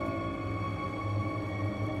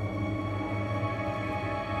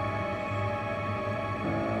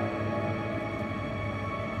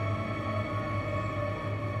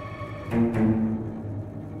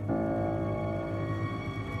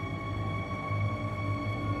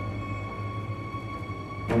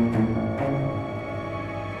Welcome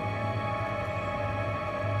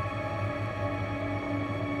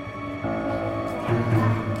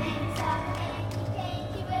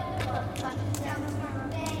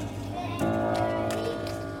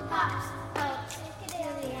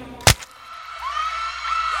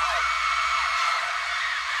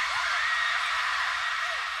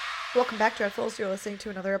back, Dreadfuls. You're listening to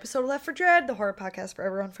another episode of Left for Dread, the horror podcast for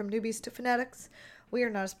everyone from newbies to fanatics. We are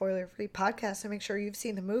not a spoiler-free podcast, so make sure you've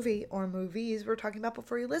seen the movie or movies we're talking about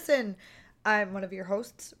before you listen. I'm one of your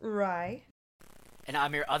hosts, Rye. And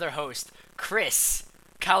I'm your other host, Chris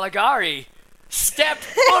Caligari. Step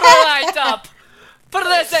right up,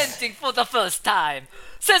 presenting for the first time,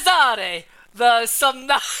 Cesare, the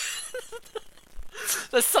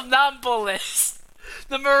somnambulist,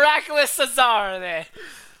 the miraculous Cesare.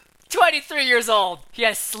 23 years old. He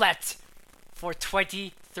has slept for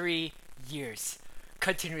 23 years,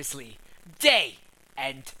 continuously, day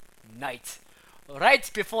and night. Right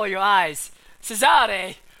before your eyes,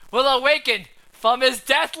 Cesare will awaken from his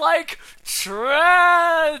death-like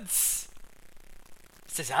trance.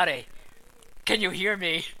 Cesare, can you hear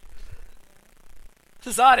me?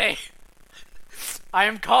 Cesare, I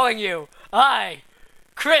am calling you. I,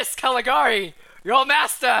 Chris Caligari, your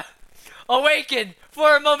master, awaken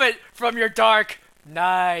for a moment from your dark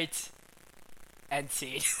night. End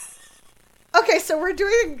scene. Okay, so we're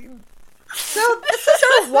doing... So this is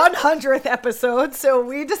our 100th episode, so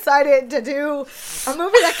we decided to do a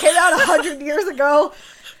movie that came out 100 years ago.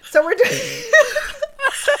 So we're doing...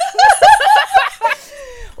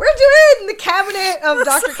 We're doing The Cabinet of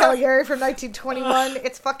Dr. Caligari from 1921.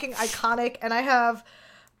 It's fucking iconic, and I have...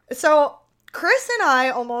 So... Chris and I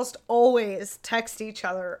almost always text each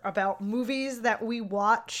other about movies that we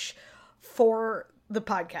watch for the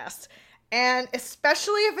podcast. And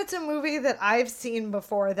especially if it's a movie that I've seen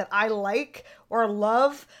before that I like or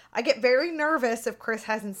love, I get very nervous if Chris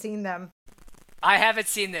hasn't seen them. I haven't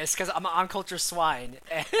seen this because I'm an uncultured swine.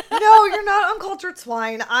 No, you're not uncultured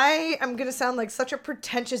swine. I am going to sound like such a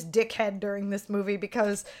pretentious dickhead during this movie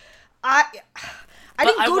because I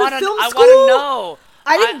didn't go to film school. I want to know.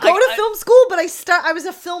 I didn't go to film school, but I was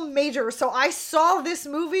a film major, so I saw this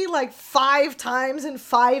movie like 5 times in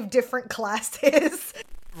 5 different classes.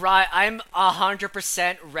 Right, I'm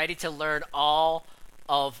 100% ready to learn all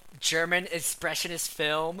of German expressionist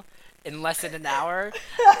film in less than an hour.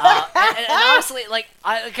 And honestly,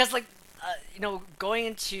 going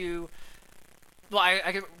into... Well,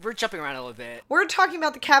 we're jumping around a little bit. We're talking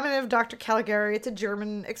about The Cabinet of Dr. Caligari. It's a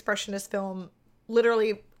German expressionist film,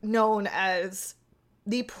 literally known as...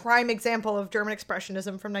 the prime example of German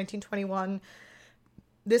expressionism from 1921.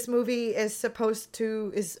 This movie is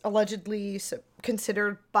allegedly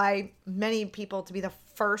considered by many people to be the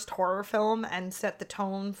first horror film and set the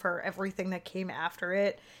tone for everything that came after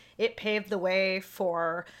it. It paved the way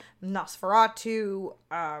for Nosferatu.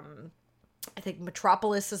 I think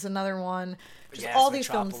Metropolis is another one. Just yes, all these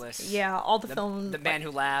Metropolis. films. Yeah, all the films. The Man Who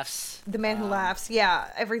Laughs. The Man Who Laughs. Yeah,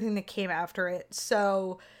 everything that came after it.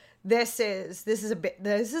 So... This is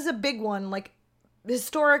a big one. Like,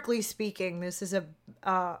 historically speaking, this is a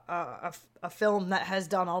film that has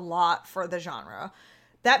done a lot for the genre.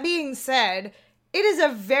 That being said, it is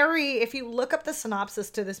if you look up the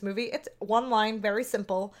synopsis to this movie, it's one line, very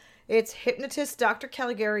simple. It's hypnotist Dr.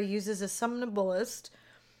 Caligari uses a somnambulist,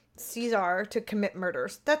 Caesar, to commit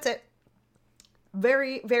murders. That's it.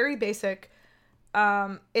 Very, very basic.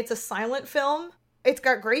 It's a silent film. It's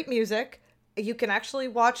got great music. You can actually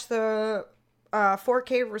watch the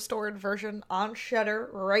 4K restored version on Shudder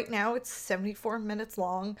right now. It's 74 minutes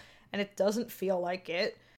long, and it doesn't feel like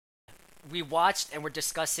it. We watched and we're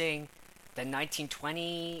discussing the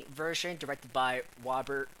 1920 version directed by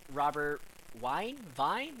Robert Vine?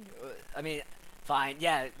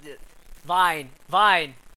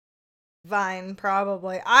 Vine,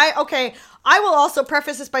 probably. I will also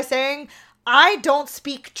preface this by saying I don't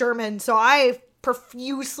speak German, so I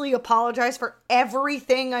profusely apologize for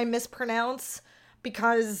everything I mispronounce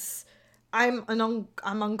because I'm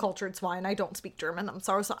uncultured swine. I don't speak German. I'm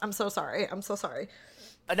so sorry.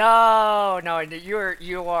 No, you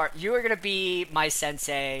are gonna be my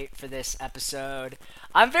sensei for this episode.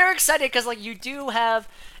 I'm very excited because you do have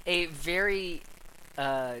a very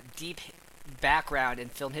deep background in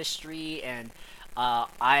film history, and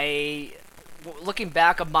looking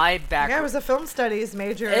back on my background, yeah, I was a film studies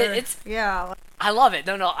major. I love it.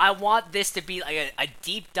 No, I want this to be like a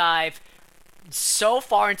deep dive so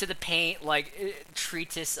far into the paint,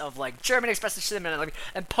 treatise of like German expressionism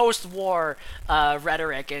and post-war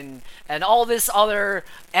rhetoric and all this other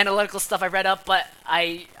analytical stuff I read up. But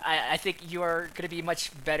I think you are going to be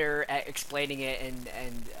much better at explaining it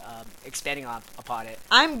and expanding upon it.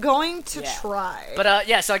 I'm going to try. But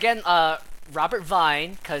so again, Robert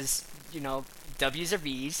Vine, because W's are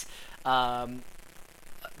V's.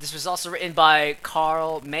 This was also written by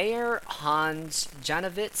Karl Mayer, Hans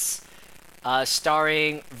Janowitz,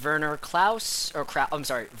 starring Werner Klaus,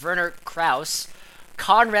 Werner Krauss,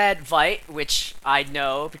 Conrad Veidt, which I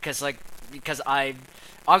know because I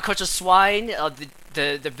on Coach of Swine,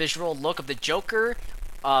 the visual look of the Joker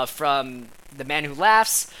from The Man Who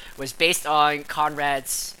Laughs was based on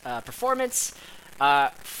Conrad's performance.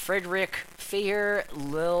 Friedrich Fehr,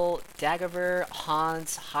 Lil Dagover,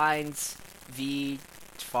 Heinz V.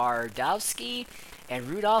 Twardowski, and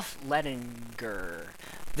Rudolf Ledinger.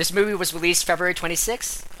 This movie was released February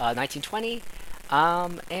 26, 1920,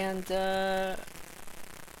 and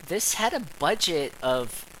this had a budget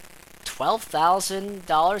of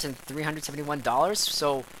 $12,000 and $371.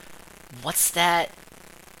 So, what's that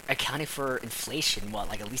accounting for inflation? What,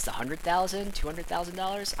 like at least $100,000,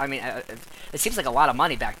 $200,000? I mean, it seems like a lot of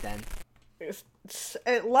money back then. It's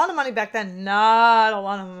a lot of money back then, not a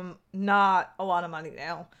lot of money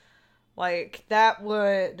now. Like, that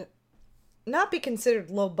would not be considered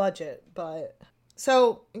low budget, but...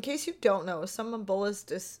 So, in case you don't know, a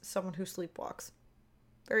somnambulist is someone who sleepwalks.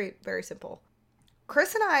 Very, very simple.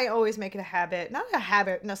 Chris and I always make it a habit, not a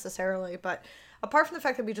habit necessarily, but apart from the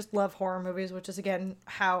fact that we just love horror movies, which is, again,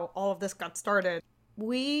 how all of this got started,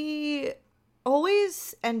 we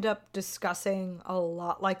always end up discussing a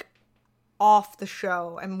lot, like, off the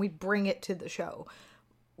show, and we bring it to the show.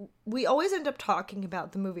 We always end up talking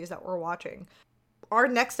about the movies that we're watching. Our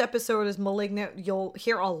next episode is Malignant. You'll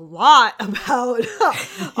hear a lot about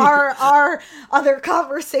our other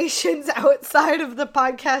conversations outside of the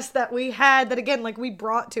podcast that we had, that again, like, we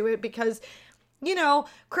brought to it because,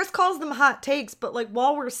 Chris calls them hot takes, but like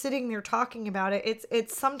while we're sitting there talking about it,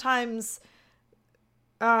 it's sometimes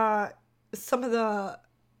some of the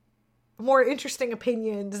more interesting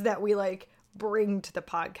opinions that we like bring to the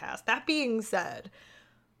podcast. That being said,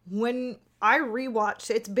 when I rewatched,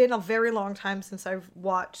 it's been a very long time since I've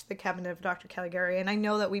watched The Cabinet of Dr. Caligari, and I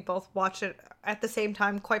know that we both watched it at the same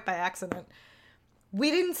time quite by accident.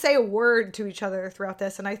 We didn't say a word to each other throughout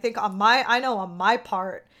this, and I think on my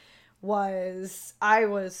part I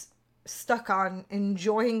was stuck on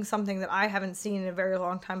enjoying something that I haven't seen in a very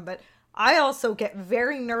long time, but I also get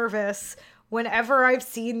very nervous whenever I've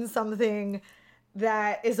seen something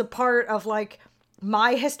that is a part of like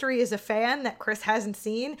my history as a fan that Chris hasn't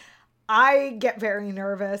seen. I get very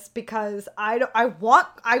nervous because I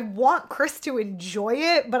want Chris to enjoy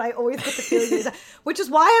it, but I always get the feeling which is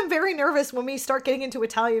why I'm very nervous when we start getting into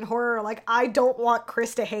Italian horror. Like, I don't want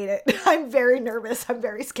Chris to hate it. I'm very nervous. I'm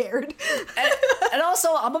very scared. And also,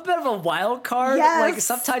 I'm a bit of a wild card. Yes. Like,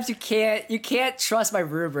 sometimes you can't trust my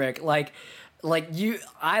rubric. I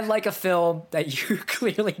like a film that you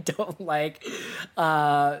clearly don't like,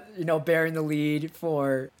 bearing the lead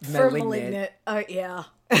for Malignant. Yeah.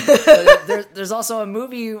 There's also a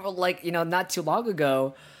movie not too long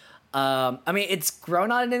ago. It's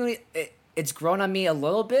grown on me a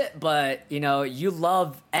little bit, but you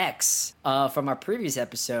love X from our previous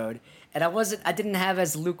episode, and I didn't have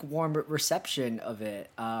as lukewarm reception of it.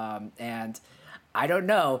 And I don't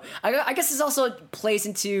know. I guess this also plays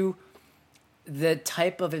into the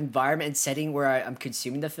type of environment and setting where I'm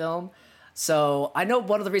consuming the film. So I know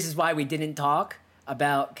one of the reasons why we didn't talk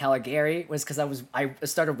about Caligari was because I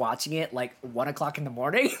started watching it like 1:00 in the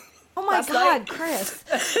morning. Oh my God, Chris!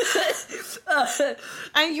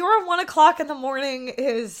 And your 1:00 in the morning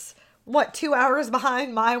is what, 2 hours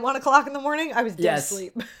behind my 1:00 in the morning? I was dead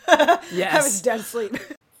asleep. Yes, I was dead asleep.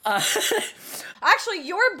 Actually,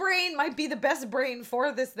 your brain might be the best brain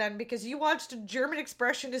for this then, because you watched a German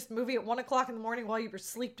expressionist movie at 1:00 in the morning while you were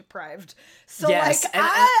sleep deprived. So yes,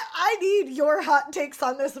 I need your hot takes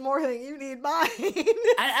on this more than you need mine.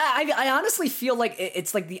 I honestly feel like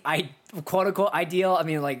it's like the quote unquote ideal. I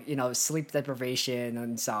mean, sleep deprivation,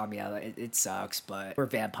 insomnia, it sucks, but we're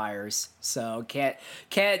vampires, so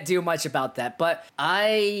can't do much about that. But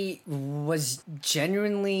I was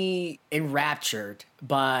genuinely enraptured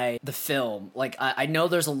by the film. Like, I know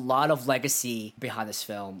there's a lot of legacy behind this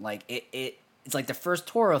film. Like, it's like the first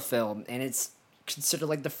horror film, and it's considered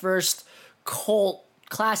like the first cult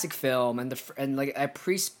classic film, and like a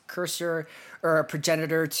precursor or a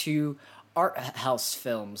progenitor to art house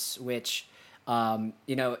films, which in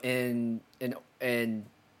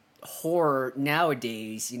horror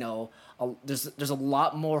nowadays, there's a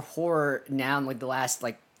lot more horror now in like the last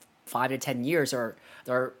like 5 to 10 years, or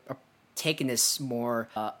they're taking this more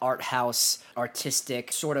art house,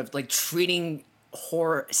 artistic sort of like treating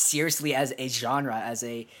horror seriously as a genre, as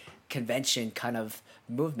a convention kind of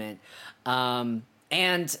movement.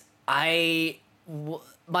 And my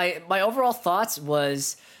overall thoughts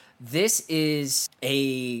was, this is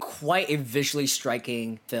quite a visually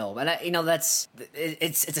striking film, and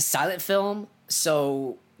it's a silent film,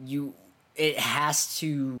 so it has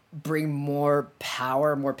to bring more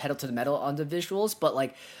power, more pedal to the metal on the visuals. But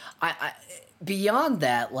like, I beyond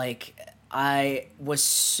that, like, I was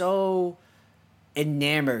so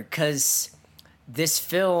enamored because this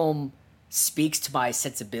film speaks to my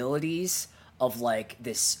sensibilities of like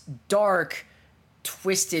this dark,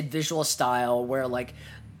 twisted visual style where like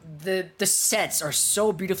the sets are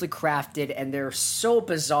so beautifully crafted and they're so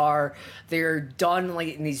bizarre. They're done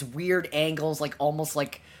like in these weird angles, like almost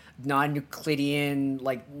like non-Euclidean,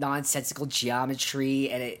 like nonsensical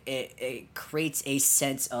geometry, and it creates a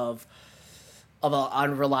sense of an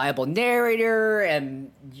unreliable narrator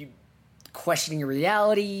and you questioning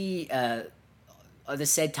reality. At the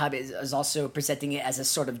same time, is also presenting it as a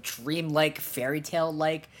sort of dreamlike, fairy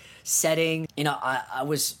tale-like setting. I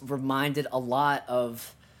was reminded a lot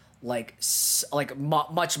of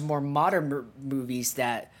much more modern movies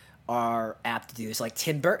that are apt to do this, like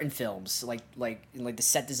Tim Burton films, like the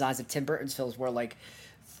set designs of Tim Burton's films, where like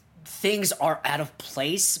things are out of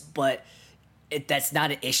place, but that's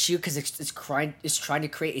not an issue because it's trying to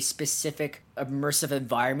create a specific immersive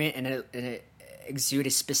environment, and it exude a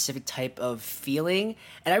specific type of feeling.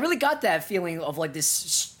 And I really got that feeling of like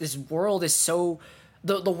this world is so,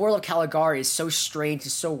 the world of Caligari is so strange,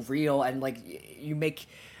 is so real, and like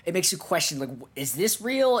it makes you question, like, is this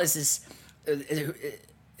real? Is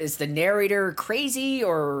the narrator crazy,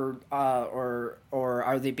 or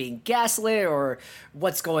are they being gaslit, or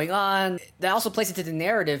what's going on? That also plays into the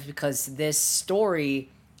narrative because this story,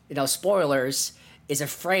 spoilers, is a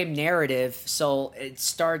framed narrative, so it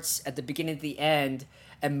starts at the beginning to the end,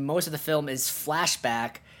 and most of the film is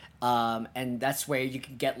flashback, and that's where you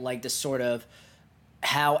can get like this sort of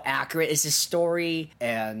how accurate is this story,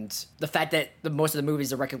 and the fact that most of the movie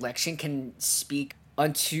is a recollection can speak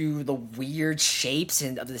unto the weird shapes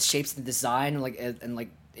and of the shapes and design, and like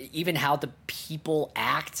even how the people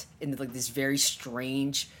act in like this very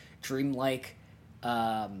strange, dreamlike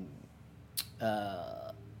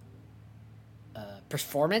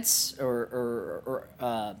performance, or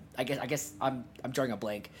I guess I'm drawing a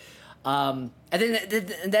blank, and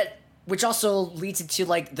then that which also leads into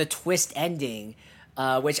like the twist ending,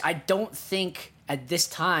 which I don't think at this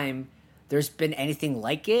time there's been anything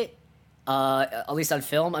like it, at least on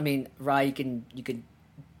film. I mean, Rai, you can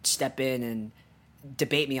step in and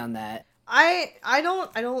debate me on that. I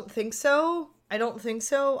don't think so. I don't think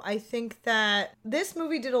so. I think that this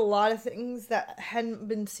movie did a lot of things that hadn't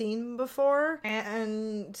been seen before,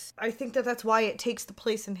 and I think that that's why it takes the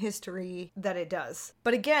place in history that it does.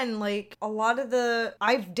 But again, like, a lot of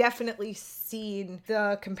I've definitely seen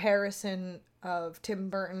the comparison of Tim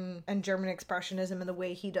Burton and German Expressionism and the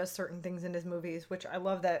way he does certain things in his movies, which I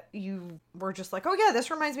love that you were just like, oh yeah, this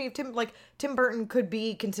reminds me of Tim Burton could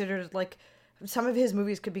be considered, like, some of his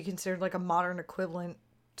movies could be considered like a modern equivalent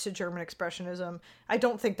to German Expressionism. I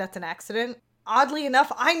don't think that's an accident. Oddly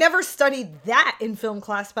enough, I never studied that in film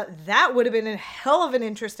class, but that would have been a hell of an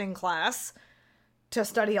interesting class to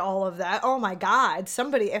study all of that. Oh my God.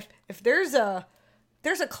 Somebody, if there's a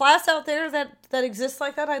class out there that exists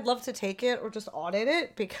like that, I'd love to take it or just audit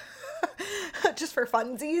it, because just for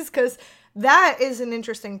funsies, because that is an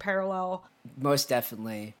interesting parallel. Most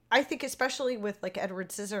definitely. I think especially with like Edward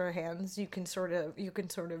Scissorhands, you can sort of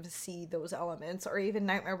see those elements, or even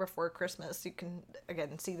Nightmare Before Christmas, you can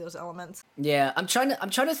again see those elements. Yeah, I'm trying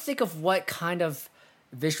to think of what kind of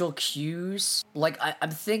visual cues. Like I'm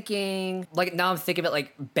thinking about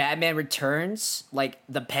like Batman Returns. Like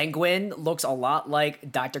the Penguin looks a lot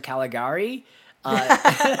like Dr. Caligari.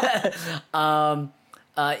 Edward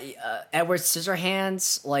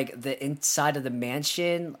Scissorhands, like the inside of the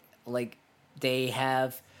mansion, like they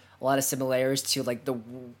have a lot of similarities to like the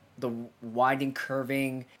winding,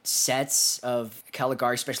 curving sets of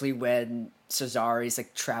Caligari, especially when Cesare is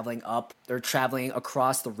like traveling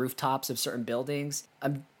across the rooftops of certain buildings.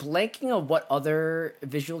 I'm blanking on what other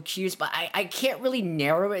visual cues, but I can't really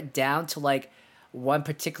narrow it down to like one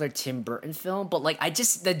particular Tim Burton film, but like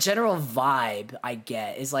the general vibe I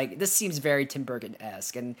get is like, this seems very Tim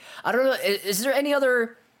Burton-esque. And I don't know, is there any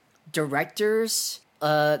other directors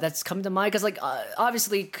that's come to mind? Because like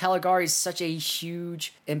obviously Caligari is such a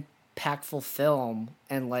huge impactful film,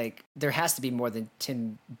 and like there has to be more than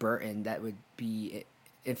Tim Burton that would be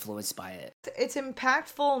influenced by it. It's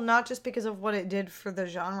impactful not just because of what it did for the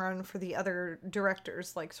genre and for the other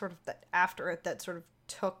directors, like sort of that after it that sort of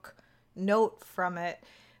took note from it,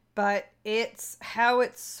 but it's how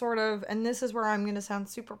it's sort of, and this is where I'm going to sound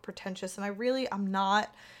super pretentious, and I'm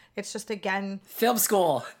not. It's just, again, film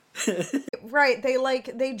school. Right,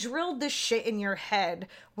 they drilled this shit in your head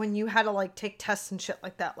when you had to like take tests and shit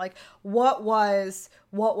like that. Like what was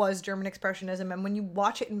German Expressionism, and when you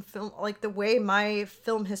watch it in film, like the way my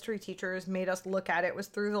film history teachers made us look at it was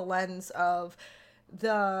through the lens of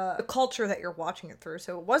the culture that you're watching it through.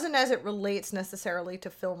 So it wasn't as it relates necessarily to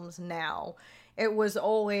films now. It was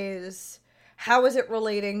always, how is it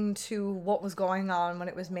relating to what was going on when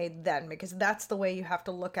it was made then? Because that's the way you have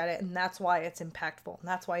to look at it, and that's why it's impactful, and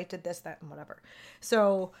that's why it did this, that, and whatever.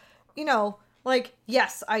 So, like,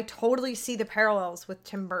 yes, I totally see the parallels with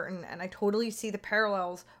Tim Burton, and I totally see the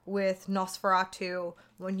parallels with Nosferatu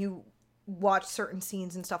when you watch certain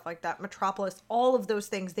scenes and stuff like that. Metropolis, all of those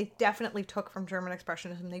things, they definitely took from German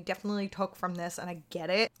Expressionism. They definitely took from this, and I get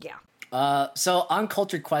it. Yeah. So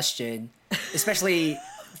uncultured question, especially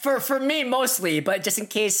for me mostly, but just in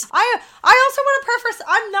case. I also want to preface,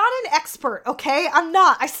 I'm not an expert, okay? I'm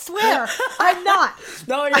not. I swear, I'm not.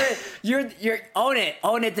 No, you're own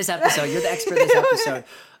it this episode. You're the expert this episode.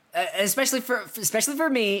 Especially for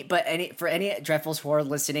me, but for any Dreadfuls who are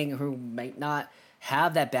listening who might not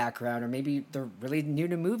have that background, or maybe they're really new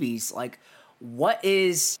to movies, like what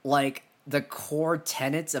is like the core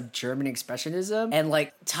tenets of German Expressionism? And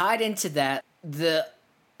like tied into that,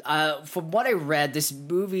 from what I read, this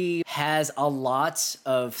movie has a lot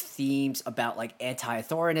of themes about like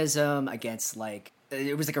anti-authorianism against like,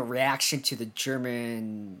 it was like a reaction to the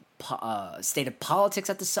German state of politics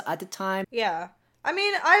at the time. Yeah. I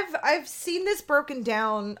mean, I've seen this broken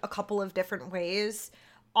down a couple of different ways.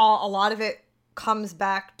 A lot of it comes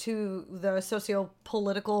back to the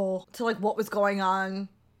socio-political, to like what was going on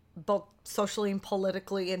both socially and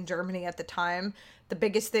politically in Germany at the time. The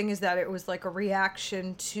biggest thing is that it was like a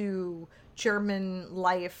reaction to German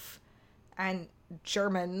life and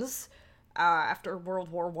Germans after World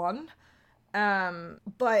War One.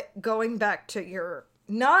 But going back to your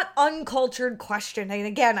not uncultured question, and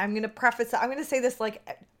again, I'm going to preface, I'm going to say this, like,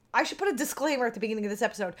 I should put a disclaimer at the beginning of this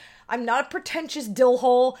episode. I'm not a pretentious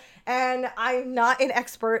dillhole, and I'm not an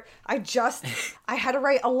expert. I had to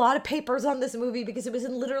write a lot of papers on this movie because it was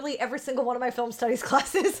in literally every single one of my film studies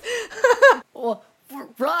classes. Well,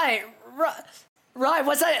 right.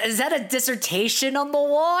 What's that? Is that a dissertation on the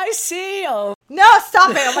wall? I see. Oh. No,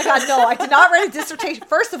 stop it. Oh my God, no. I did not write a dissertation.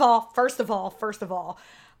 First of all,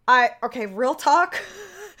 okay, real talk.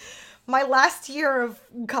 My last year of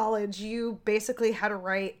college, you basically had to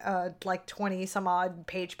write a like 20 some odd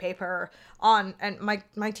page paper on, and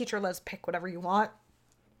my teacher lets pick whatever you want.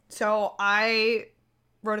 So I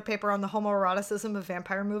wrote a paper on the homoeroticism of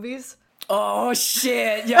vampire movies. Oh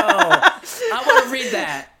shit, yo. I want to read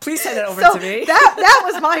that. Please send it over to me. That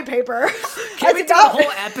was my paper. Can we do a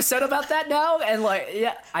whole episode about that now? And like,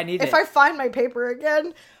 yeah, I need it. If I find my paper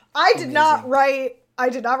again, I did not write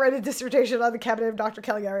a dissertation on the Cabinet of Dr.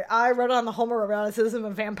 Caligari. I wrote on the homoeroticism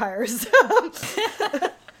of vampires.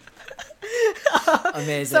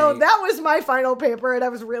 Amazing. So that was my final paper, and I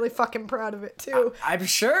was really fucking proud of it too. I'm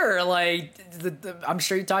sure, like, I'm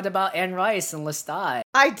sure you talked about Anne Rice and Lestat.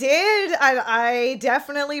 I did. I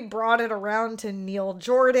definitely brought it around to Neil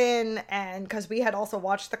Jordan, and because we had also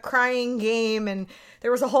watched The Crying Game, and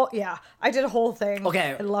there was I did a whole thing.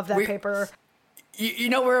 Okay, I love that paper. You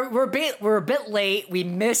know, we're a bit late. We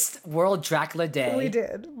missed World Dracula Day. We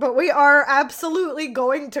did, but we are absolutely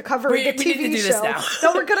going to cover the TV need to do show. This now.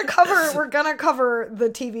 No, we're gonna cover the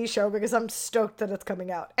TV show because I'm stoked that it's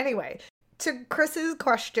coming out. Anyway, to Chris's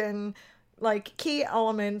question, like key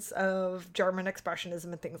elements of German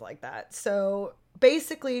Expressionism and things like that. So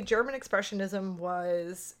basically, German Expressionism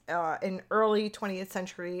was an early 20th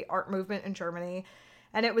century art movement in Germany,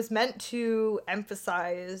 and it was meant to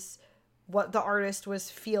emphasize what the artist was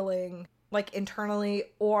feeling like internally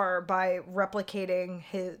or by replicating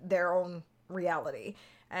their own reality.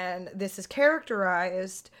 And this is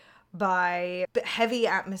characterized by heavy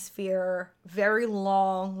atmosphere, very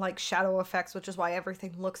long like shadow effects, which is why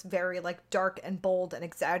everything looks very like dark and bold and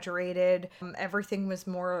exaggerated. Everything was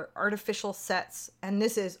more artificial sets, and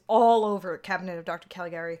this is all over Cabinet of Dr.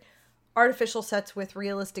 Caligari. Artificial sets with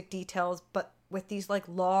realistic details, but with these like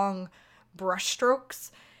long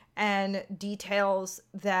brushstrokes and details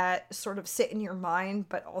that sort of sit in your mind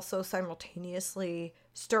but also simultaneously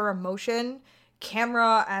stir emotion,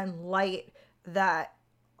 camera and light that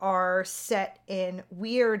are set in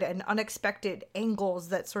weird and unexpected angles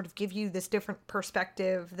that sort of give you this different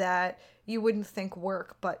perspective that you wouldn't think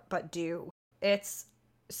work, but do. It's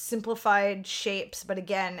simplified shapes, but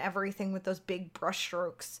again, everything with those big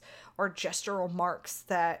brushstrokes or gestural marks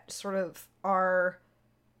that sort of are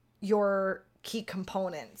your key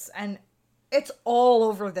components. And it's all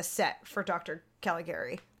over the set for Dr.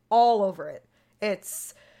 Caligari. All over it.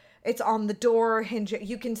 It's on the door hinge.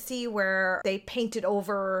 You can see where they painted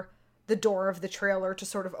over the door of the trailer to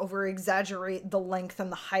sort of over exaggerate the length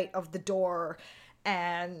and the height of the door,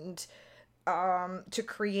 and to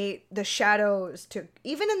create the shadows, to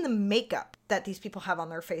even in the makeup that these people have on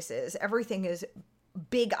their faces, everything is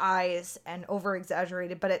big eyes and over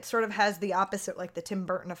exaggerated, but it sort of has the opposite, like the Tim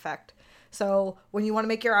Burton effect. So when you want to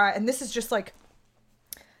make your eye, and this is just like,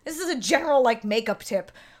 this is a general like makeup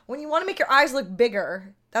tip, when you want to make your eyes look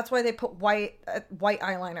bigger, that's why they put white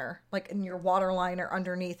eyeliner like in your waterline or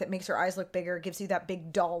underneath. It makes your eyes look bigger, gives you that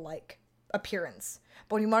big doll like appearance.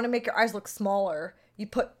 But when you want to make your eyes look smaller, you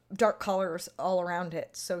put dark colors all around it.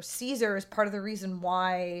 So Caesar is part of the reason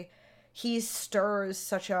why he stirs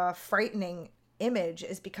such a frightening image,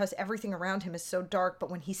 is because everything around him is so dark, but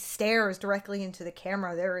when he stares directly into the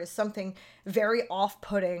camera, there is something very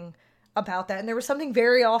off-putting about that. And there was something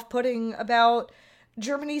very off-putting about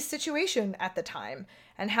Germany's situation at the time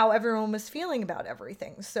and how everyone was feeling about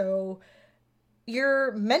everything. So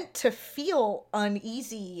you're meant to feel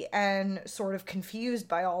uneasy and sort of confused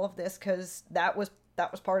by all of this, because that was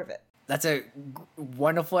part of it. That's a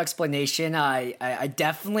wonderful explanation. I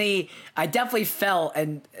definitely felt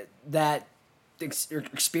and that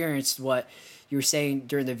experienced what you were saying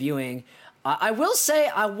during the viewing. I will say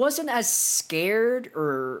I wasn't as scared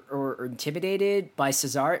or intimidated by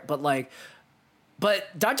Cesar,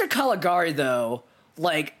 but Dr. Caligari, though,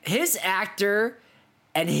 like, his actor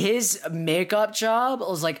and his makeup job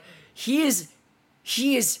was like, he is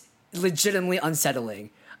legitimately unsettling.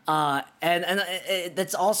 And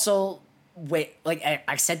that's also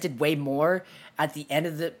accented way more at the end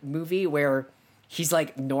of the movie, where he's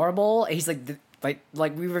like normal. He's like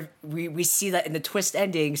we see that in the twist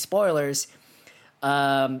ending, spoilers,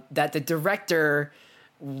 that the director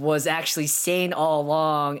was actually sane all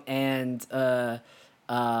along, and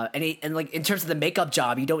like in terms of the makeup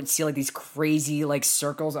job, you don't see like these crazy like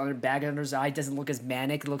circles on the back under his eye. It doesn't look as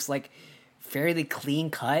manic. It looks like fairly clean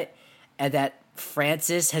cut, and that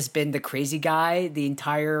Francis has been the crazy guy the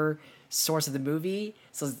entire source of the movie.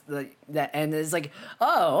 So that, and it's like,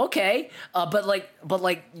 oh, okay,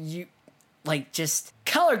 but you like just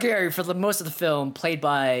Caligari for the most of the film, played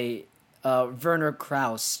by Werner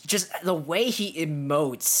Krauss. Just the way he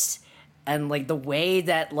emotes, and like the way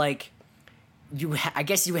that like I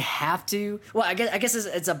guess you have to. Well, I guess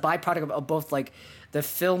it's a byproduct of both like the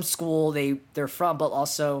film school they're from, but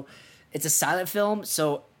also it's a silent film,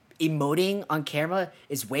 so emoting on camera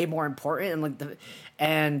is way more important.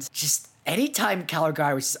 And just anytime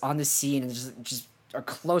Caligari was on the scene and just a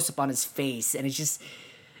close up on his face, and it is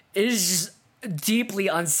just deeply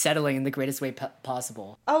unsettling in the greatest way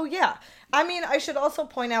possible. Oh yeah. I mean, I should also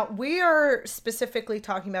point out, we are specifically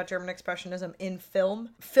talking about German Expressionism in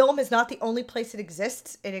film. Film is not the only place it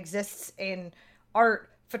exists. It exists in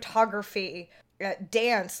art, photography,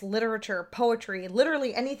 dance, literature, poetry,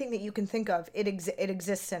 literally anything that you can think of, it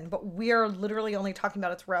exists in. But we are literally only talking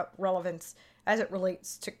about its relevance as it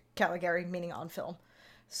relates to Caligari, meaning on film.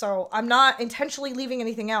 So I'm not intentionally leaving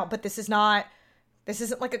anything out, but this isn't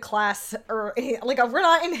like a class or we're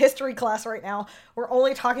not in history class right now. We're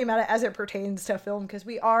only talking about it as it pertains to film, because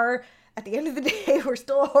we are, at the end of the day, we're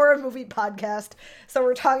still a horror movie podcast. So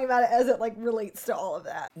we're talking about it as it like relates to all of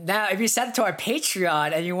that. Now, if you send it to our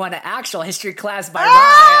Patreon and you want an actual history class by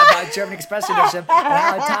Ryan about German Expressionism and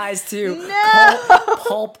how it ties to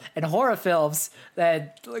pulp and horror films,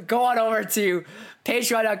 then go on over to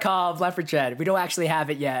patreon.com /Left4Dead. We don't actually have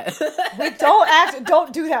it yet. We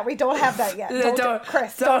don't do that. We don't have that yet.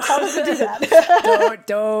 Chris, don't tell us to do that.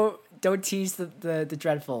 don't tease the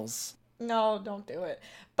dreadfuls. No, don't do it.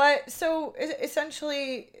 But so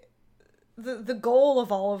essentially the goal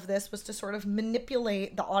of all of this was to sort of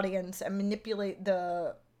manipulate the audience and manipulate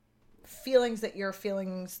the feelings that you're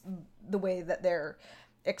feeling the way that they're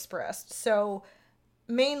expressed. So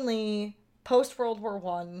mainly post World War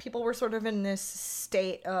I, people were sort of in this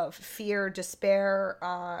state of fear, despair,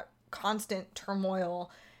 constant turmoil,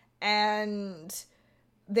 and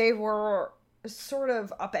they were sort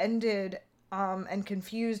of upended and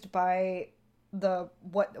confused by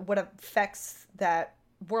what effects that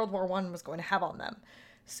World War I was going to have on them.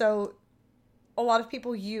 So a lot of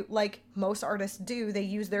people, like most artists do, they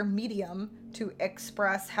use their medium to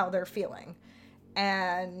express how they're feeling.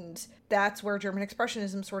 And that's where German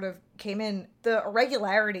Expressionism sort of came in. The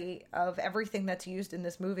irregularity of everything that's used in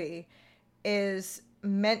this movie is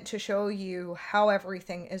meant to show you how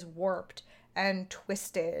everything is warped and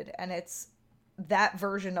twisted, and it's that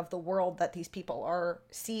version of the world that these people are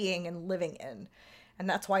seeing and living in, and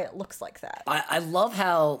that's why it looks like that. I love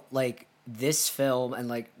how like this film and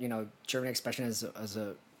like, you know, German Expressionism as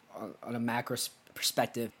a on a macro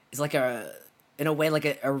perspective is like a, in a way,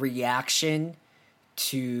 like a reaction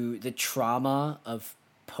to the trauma of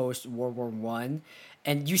post World War One,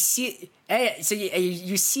 and you see, so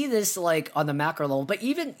you see this like on the macro level, but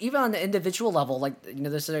even on the individual level, like, you know,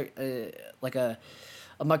 there's a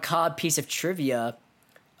macabre piece of trivia,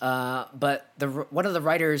 but one of the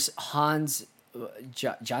writers, Hans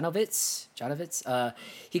Janowitz,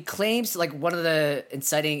 he claims like one of the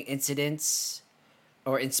inciting incidents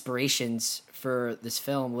or inspirations for this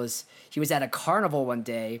film was he was at a carnival one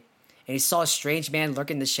day and he saw a strange man lurk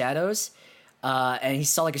in the shadows, and he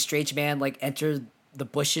saw like a strange man like enter the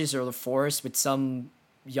bushes or the forest with some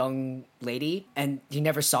young lady, and he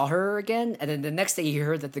never saw her again. And then the next day he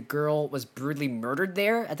heard that the girl was brutally murdered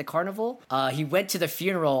there at the carnival. He went to the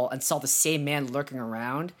funeral and saw the same man lurking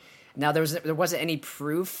around. Now there wasn't any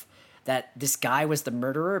proof that this guy was the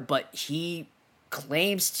murderer, but he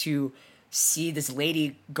claims to see this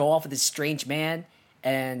lady go off with this strange man,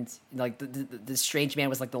 and like the strange man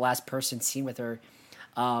was like the last person seen with her.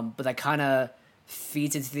 But that kind of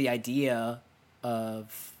feeds into the idea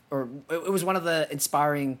of, or it was one of the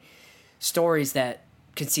inspiring stories that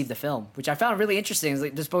conceived the film, which I found really interesting. Is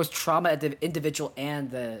like there's both trauma at the individual and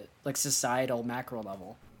the like societal macro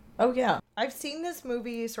level. Oh yeah, I've seen this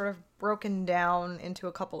movie sort of broken down into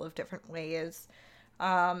a couple of different ways.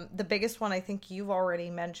 The biggest one I think you've already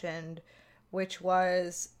mentioned, which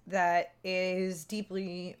was that it is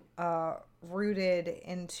deeply rooted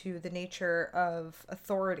into the nature of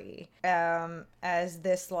authority as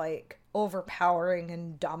this like overpowering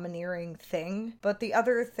and domineering thing. But the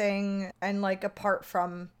other thing, and like apart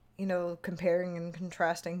from, you know, comparing and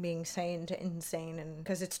contrasting being sane to insane, and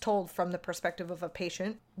because it's told from the perspective of a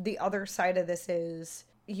patient, the other side of this is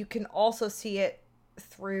you can also see it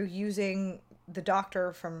through using the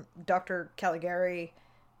doctor from Dr. Caligari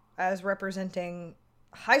as representing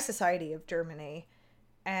high society of Germany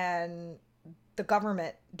and the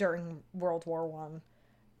government during World War One,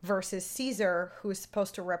 versus Caesar, who is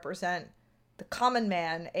supposed to represent the common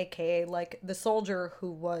man, aka like the soldier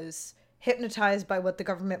who was hypnotized by what the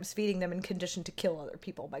government was feeding them and conditioned to kill other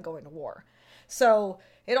people by going to war. So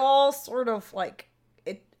it all sort of like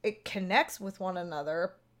it connects with one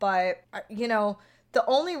another, but you know, the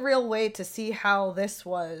only real way to see how this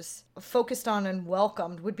was focused on and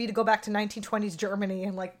welcomed would be to go back to 1920s Germany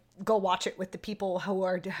and like go watch it with the people who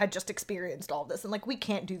had just experienced all this. And like, we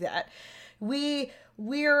can't do that. We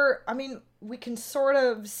can sort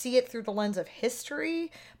of see it through the lens of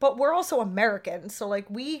history, but we're also American. So like,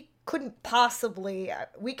 we couldn't possibly,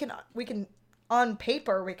 we can on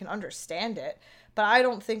paper, we can understand it, but I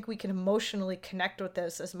don't think we can emotionally connect with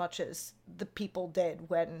this as much as the people did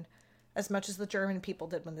as much as the German people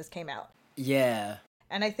did when this came out. Yeah.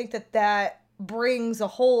 And I think that brings a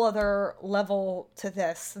whole other level to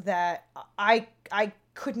this that I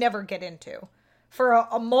could never get into for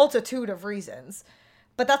a multitude of reasons.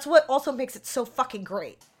 But that's what also makes it so fucking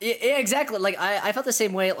great. Yeah, exactly. Like, I felt the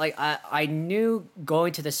same way. Like, I knew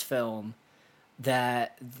going to this film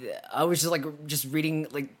that I was just reading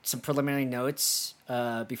like some preliminary notes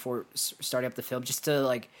before starting up the film, just to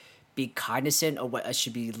like be cognizant of what I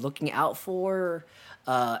should be looking out for,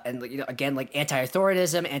 and you know, again, like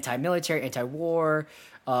anti-authoritarianism, anti-military, anti-war,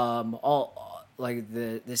 all like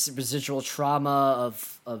this residual trauma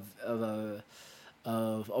of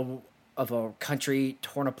a country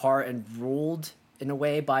torn apart and ruled in a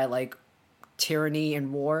way by like tyranny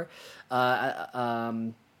and war,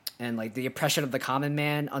 and like the oppression of the common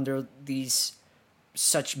man under these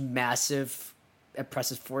such massive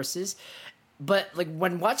oppressive forces. But like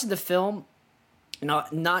when watching the film,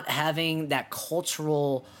 not having that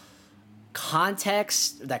cultural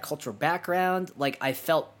context, that cultural background, like I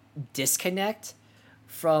felt disconnect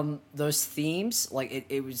from those themes. Like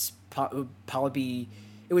it was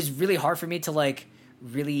it was really hard for me to like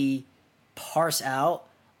really parse out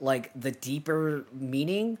like the deeper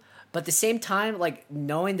meaning, but at the same time, like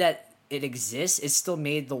knowing that it exists, it still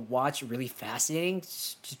made the watch really fascinating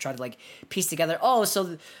to try to like piece together. Oh,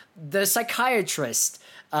 so the psychiatrist,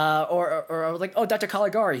 or like, oh, Dr.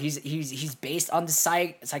 Caligari, he's based on the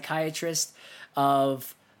psychiatrist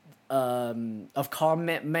of Karl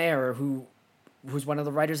Mayer, who who's one of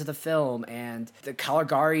the writers of the film, and the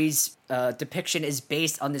Caligari's depiction is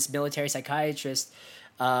based on this military psychiatrist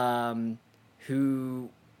who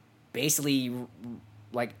basically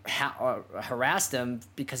harassed him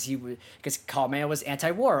because Caligari was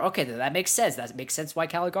anti-war. Okay, that makes sense. That makes sense why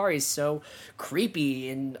Caligari is so creepy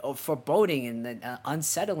and foreboding and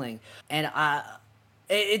unsettling. And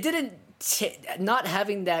it didn't not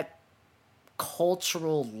having that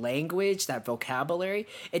cultural language, that vocabulary,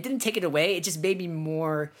 it didn't take it away. It just made me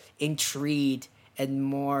more intrigued and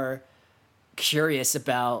more curious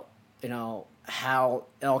about, how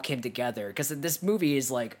it all came together. Because this movie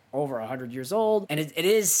is like over 100 years old, and it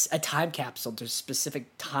is a time capsule to a specific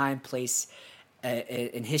time, place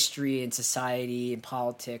in history and society and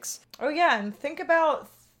politics. Oh yeah, and think about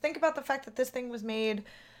the fact that this thing was made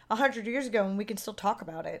 100 years ago, and we can still talk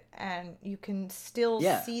about it, and you can still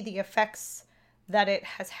see the effects that it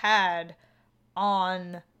has had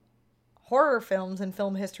on horror films and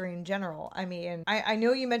film history in general. I mean, I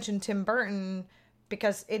know you mentioned Tim Burton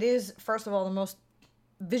because it is, first of all, the most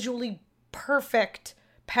visually perfect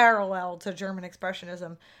parallel to German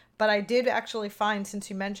Expressionism. But I did actually find, since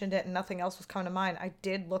you mentioned it and nothing else was coming to mind, I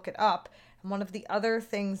did look it up. And one of the other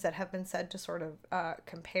things that have been said to sort of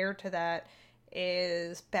compare to that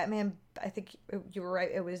is Batman. I think you were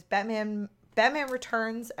right. It was Batman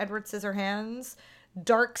Returns, Edward Scissorhands,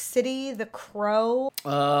 Dark City, The Crow.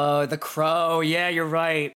 The Crow. Yeah, you're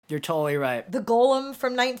right. You're totally right. The Golem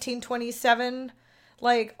from 1927.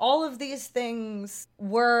 Like, all of these things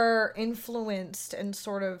were influenced and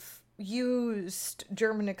sort of used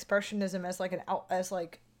German Expressionism as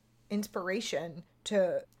inspiration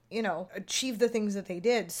to, achieve the things that they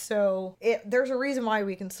did. So there's a reason why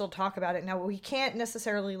we can still talk about it. Now, we can't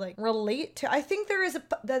necessarily relate to, I think there is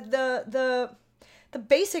the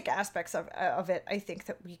basic aspects of it, I think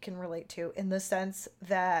that we can relate to, in the sense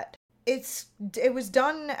that it was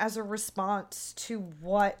done as a response to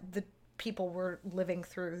what the people were living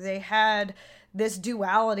through. They had this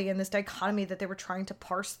duality and this dichotomy that they were trying to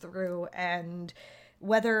parse through, and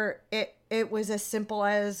whether it was as simple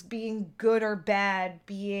as being good or bad,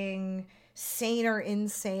 being sane or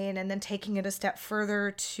insane, and then taking it a step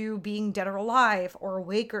further to being dead or alive, or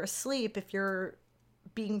awake or asleep if you're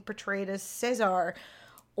being portrayed as Caesar,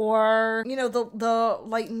 or the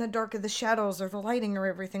light and the dark of the shadows, or the lighting, or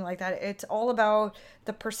everything like that. It's all about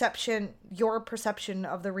your perception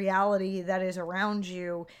of the reality that is around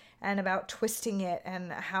you, and about twisting it,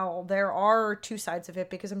 and how there are two sides of it,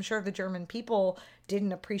 because I'm sure the German people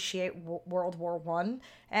didn't appreciate World War One,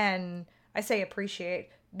 and I say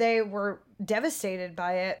appreciate, they were devastated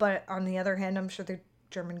by it, but on the other hand, I'm sure the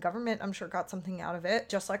German government, got something out of it.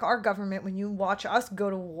 Just like our government, when you watch us go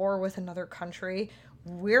to war with another country,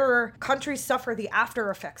 countries suffer the after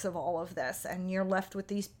effects of all of this, and you're left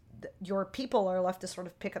with your people are left to sort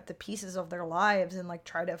of pick up the pieces of their lives and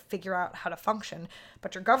try to figure out how to function.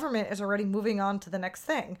 But your government is already moving on to the next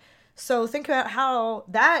thing. So think about how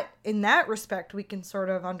in that respect, we can sort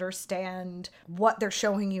of understand what they're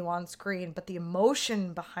showing you on screen, but the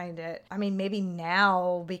emotion behind it, I mean, maybe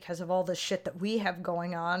now because of all the shit that we have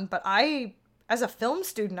going on, but as a film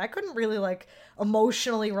student, I couldn't really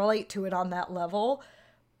emotionally relate to it on that level,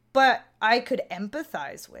 but I could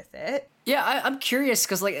empathize with it. Yeah, I'm curious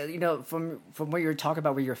because, from what you're talking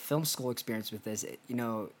about with your film school experience with this,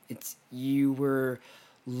 you were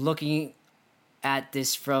looking at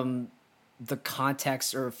this from the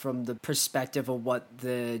context or from the perspective of what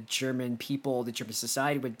the German people, the German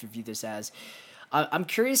society would view this as. I'm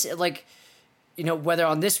curious, whether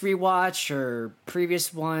on this rewatch or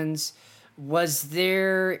previous ones, was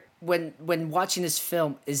there, when watching this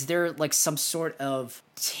film, is there some sort of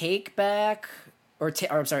take back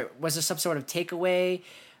was there some sort of takeaway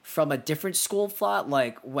from a different school of thought?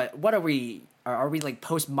 What are we? Are we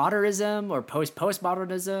postmodernism or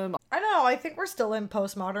postmodernism? I don't know. I think we're still in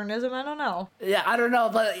postmodernism. I don't know. Yeah, I don't know.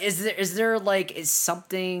 But is there is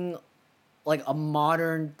something a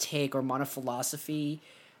modern take or modern philosophy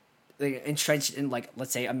entrenched in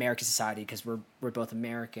let's say American society, because we're both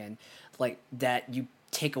American, that you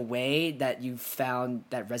take away, that you found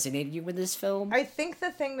that resonated you with this film? I think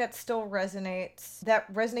the thing that still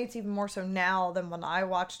resonates even more so now than when I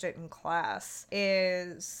watched it in class,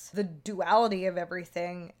 is the duality of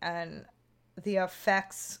everything and the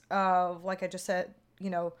effects of, like I just said,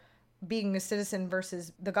 being a citizen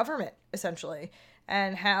versus the government, essentially.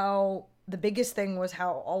 And how the biggest thing was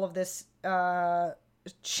how all of this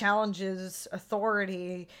challenges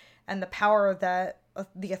authority and the power that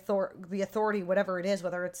the authority, whatever it is,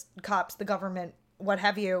 whether it's cops, the government, what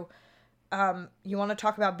have you. You want to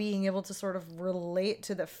talk about being able to sort of relate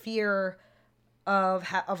to the fear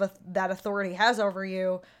that authority has over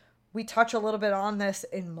you. We touch a little bit on this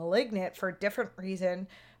in Malignant for a different reason,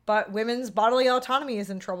 but women's bodily autonomy is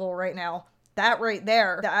in trouble right now. That right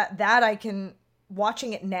there, that I can,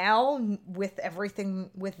 watching it now with everything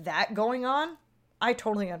with that going on, I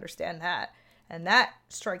totally understand that. And that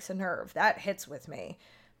strikes a nerve. That hits with me.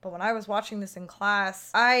 But when I was watching this in class,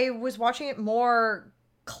 I was watching it more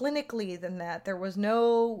clinically than that. There was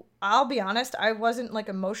no, I'll be honest, I wasn't like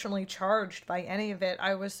emotionally charged by any of it.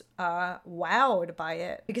 I was wowed by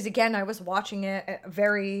it. Because again, I was watching it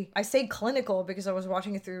I say clinical because I was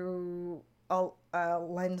watching it through a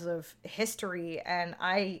lens of history. And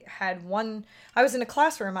I was in a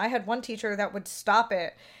classroom. I had one teacher that would stop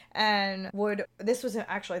it and this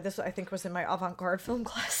I think was in my avant-garde film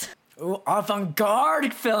class. Ooh,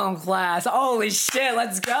 avant-garde film class. Holy shit,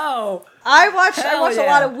 let's go. I watch a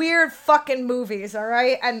lot of weird fucking movies, all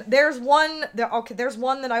right? And there's one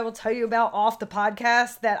that I will tell you about off the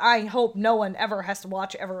podcast that I hope no one ever has to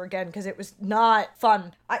watch ever again because it was not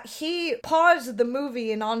fun. He paused the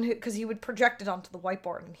movie because he would project it onto the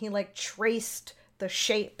whiteboard and he like traced the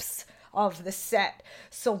shapes of the set.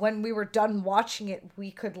 So when we were done watching it,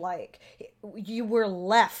 we could you were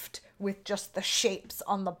left with just the shapes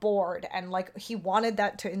on the board, and like he wanted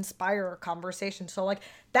that to inspire a conversation. So like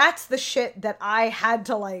that's the shit that I had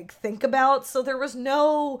to like think about. So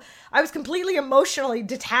I was completely emotionally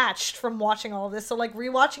detached from watching all of this. So like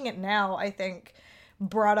rewatching it now, I think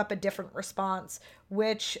brought up a different response,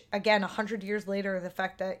 which again, 100 years later, the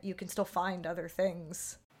fact that you can still find other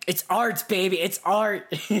things. It's art, baby. It's art.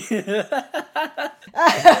 I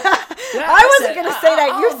wasn't going to say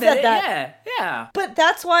that. You said that. Yeah. But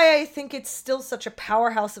that's why I think it's still such a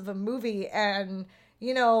powerhouse of a movie. And,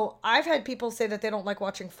 you know, I've had people say that they don't like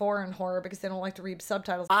watching foreign horror because they don't like to read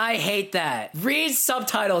subtitles. I hate that. Read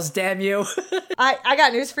subtitles, damn you. I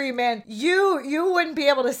got news for you, man. You wouldn't be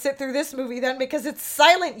able to sit through this movie then because it's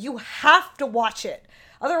silent. You have to watch it.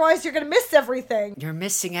 Otherwise, you're going to miss everything. You're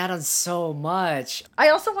missing out on so much. I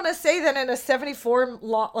also want to say that in a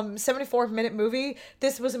 74-minute movie,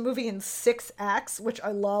 this was a movie in 6 acts, which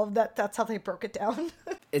I love. That's how they broke it down.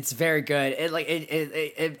 It's very good.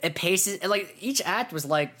 It paces. Like each act was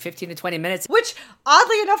like 15 to 20 minutes. Which,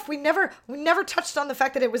 oddly enough, we never touched on the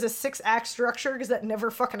fact that it was a 6-act structure because that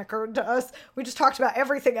never fucking occurred to us. We just talked about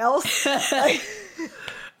everything else.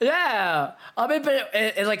 Yeah, I mean, but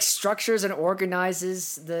it like structures and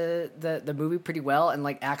organizes the movie pretty well, and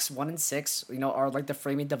like acts 1 and 6, you know, are like the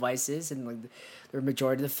framing devices, and like the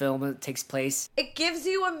majority of the film that takes place. It gives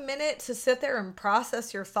you a minute to sit there and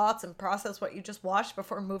process your thoughts and process what you just watched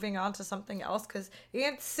before moving on to something else, because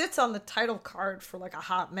it sits on the title card for like a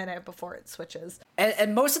hot minute before it switches.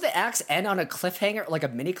 And most of the acts end on a cliffhanger, like a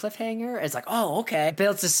mini cliffhanger. It's like, oh, okay, it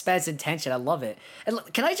builds suspense and tension. I love it. And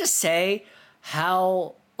can I just say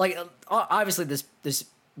how, like, obviously this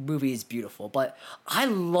movie is beautiful, but I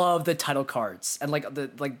love the title cards and the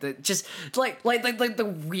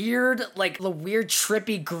weird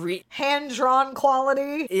trippy green hand drawn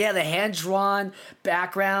quality. Yeah, the hand drawn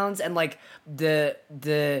backgrounds and like the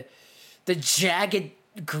jagged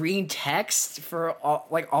green text for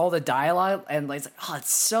all the dialogue, and like,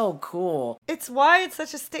 it's so cool. It's why it's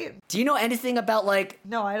such a statement. Do you know anything about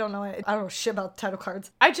No, I don't know. I don't know shit about title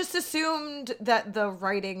cards. I just assumed that the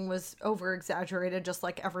writing was over exaggerated, just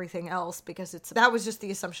like everything else, because that was just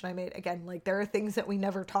the assumption I made. Again, like there are things that we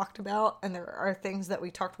never talked about, and there are things that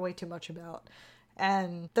we talked way too much about.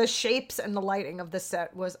 And the shapes and the lighting of the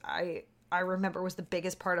set was I remember was the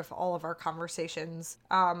biggest part of all of our conversations.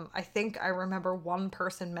 I think I remember one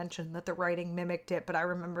person mentioned that the writing mimicked it, but I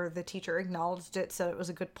remember the teacher acknowledged it, said it was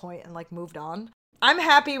a good point, and moved on. I'm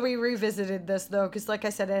happy we revisited this though, because like I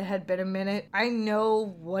said, it had been a minute. I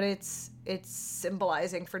know what it's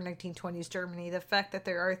symbolizing for 1920s Germany. The fact that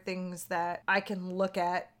there are things that I can look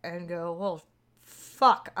at and go, well,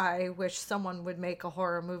 fuck, I wish someone would make a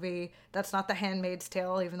horror movie that's not The Handmaid's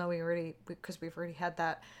Tale, even though we've already had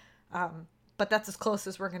that. But that's as close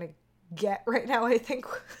as we're going to get right now, I think,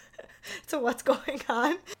 to what's going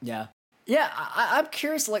on. Yeah. Yeah, I'm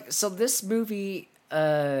curious, so this movie,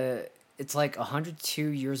 it's 102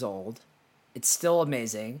 years old. It's still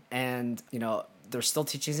amazing. And, they're still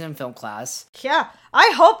teaching it in film class. Yeah,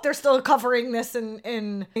 I hope they're still covering this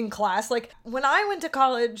in class. When I went to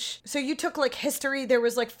college, so you took history, there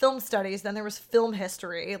was film studies, then there was film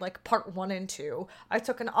history, part 1 and 2. I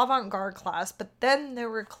took an avant-garde class, but then there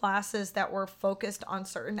were classes that were focused on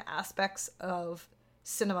certain aspects of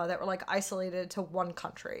cinema that were isolated to one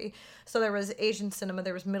country. So there was Asian cinema,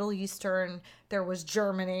 there was Middle Eastern, there was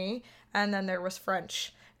Germany, and then there was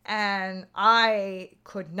French. And I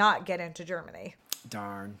could not get into Germany.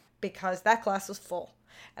 Darn. because that class was full.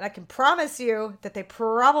 And I can promise you that they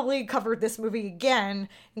probably covered this movie again.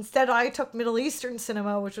 Instead, I took Middle Eastern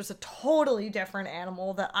cinema, which was a totally different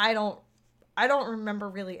animal that I don't remember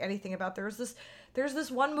really anything about. There's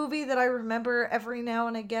this one movie that I remember every now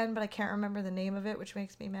and again, but I can't remember the name of it, which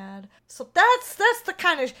makes me mad. So that's the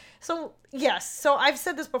kind of... So, yes. So I've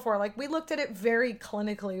said this before. Like, we looked at it very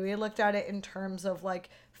clinically. We looked at it in terms of, like,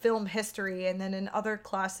 film history. And then in other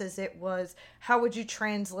classes, it was, how would you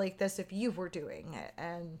translate this if you were doing it?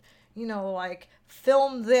 And, you know, like,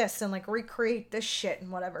 film this and, like, recreate this shit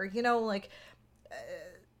and whatever. You know, like...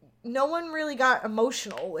 no one really got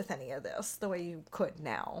emotional with any of this the way you could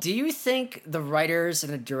now. Do you think the writers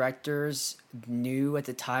and the directors knew at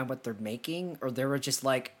the time what they're making? Or they were just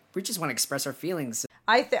like, we just want to express our feelings?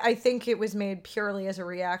 I think it was made purely as a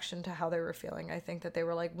reaction to how they were feeling. I think that they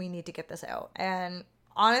were like, we need to get this out. And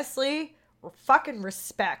honestly... fucking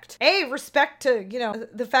respect. Respect to, you know,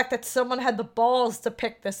 the fact that someone had the balls to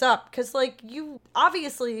pick this up. Because, like,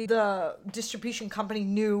 obviously, the distribution company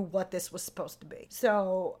knew what this was supposed to be.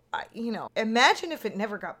 So, you know, imagine if it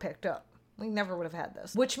never got picked up. We never would have had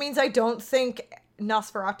this. Which means I don't think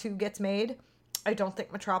Nosferatu gets made. I don't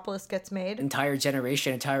think Metropolis gets made. Entire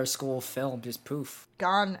generation, entire school film, just poof.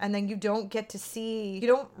 Gone. And then you don't get to see...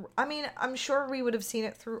 I'm sure we would have seen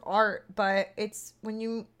it through art, but it's when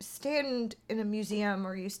you stand in a museum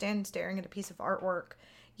or you stand staring at a piece of artwork,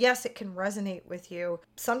 yes, it can resonate with you.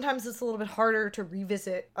 Sometimes it's a little bit harder to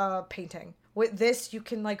revisit a painting. With this, you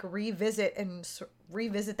can, like, revisit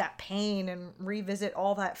that pain and revisit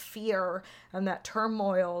all that fear and that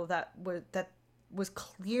turmoil that was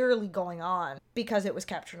clearly going on because it was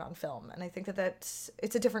captured on film. And I think it's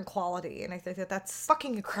a different quality. And I think that's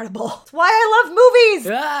fucking incredible. That's why I love movies.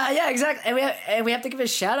 Yeah, exactly. And we have to give it a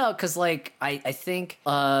shout out because, like, I think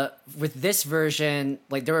with this version,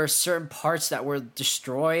 like, there were certain parts that were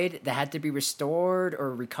destroyed that had to be restored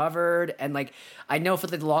or recovered. And, like, I know for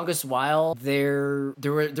the longest while there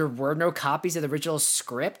were no copies of the original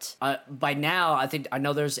script. By now, I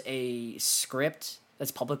know there's a script that's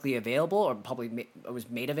publicly available or was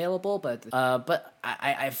made available, but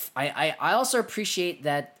I also appreciate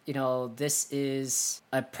that, you know, this is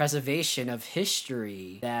a preservation of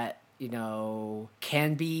history that, you know,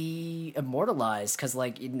 can be immortalized. Because,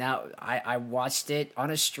 like, now I watched it on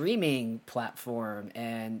a streaming platform,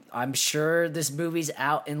 and I'm sure this movie's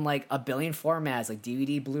out in, like, a billion formats, like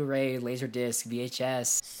DVD, Blu-ray, Laserdisc,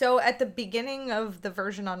 VHS. So at the beginning of the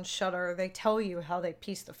version on Shudder, they tell you how they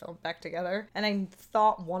pieced the film back together. And I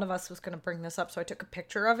thought one of us was going to bring this up, so I took a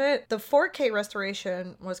picture of it. The 4K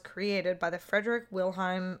restoration was created by the Friedrich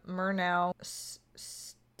Wilhelm Murnau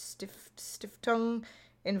Stiftung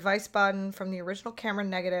in Wiesbaden from the original camera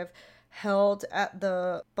negative held at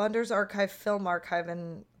the Bundesarchiv Film Archive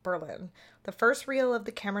in Berlin. The first reel of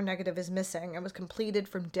the camera negative is missing and was completed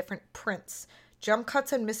from different prints. Jump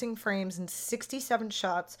cuts and missing frames in 67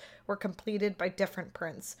 shots were completed by different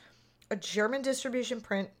prints. A German distribution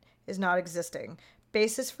print is not existing.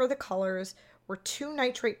 Basis for the colors were 2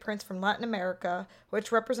 nitrate prints from Latin America,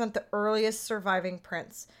 which represent the earliest surviving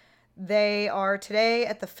prints. They are today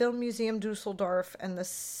at the Film Museum Dusseldorf and the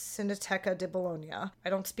Cineteca de Bologna. I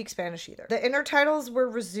don't speak Spanish either. The inner titles were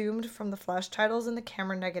resumed from the flash titles in the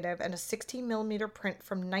camera negative and a 16mm print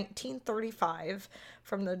from 1935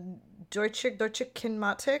 from the Deutsche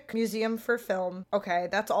Kinematik Museum for Film. Okay,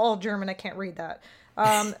 that's all German. I can't read that.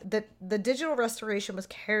 The digital restoration was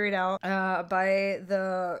carried out by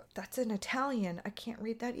that's in Italian. I can't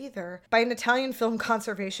read that either. By an Italian film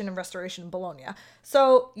conservation and restoration in Bologna.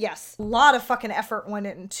 So, yes, a lot of fucking effort went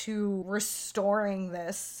into restoring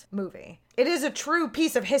this movie. It is a true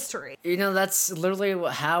piece of history. You know, that's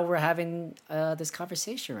literally how we're having this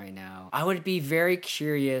conversation right now. I would be very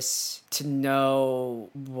curious to know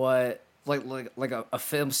what... Like a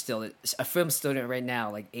film student right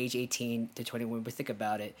now, like age 18 to 21, we think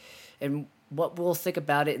about it, and what we'll think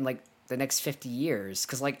about it in, like, the next 50 years.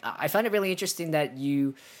 Because, like, I find it really interesting that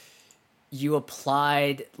you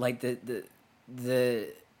applied, like, the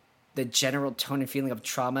general tone and feeling of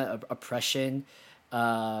trauma, of oppression,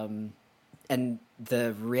 and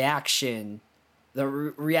the reactionary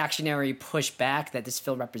pushback that this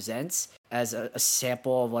film represents as a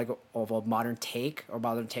sample of a modern take or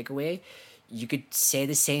modern takeaway. You could say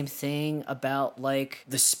the same thing about, like,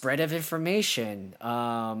 the spread of information,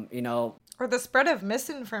 you know, or the spread of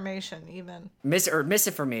misinformation, even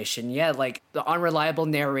misinformation. Yeah, like the unreliable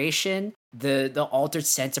narration, the altered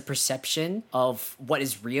sense of perception of what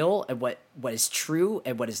is real and what is true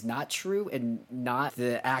and what is not true, and not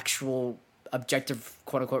the actual objective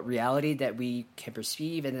quote unquote reality that we can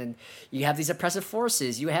perceive, and then you have these oppressive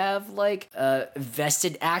forces. You have like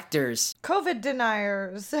vested actors, COVID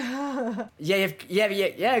deniers.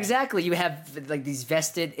 yeah, exactly. You have like these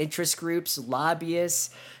vested interest groups, lobbyists,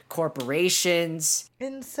 corporations,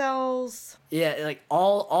 incels. Yeah, like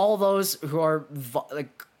all those who are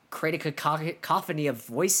like create a cacophony of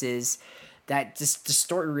voices that just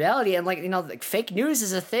distort reality. And like, you know, like fake news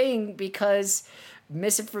is a thing because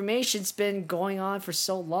misinformation's been going on for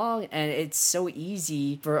so long, and it's so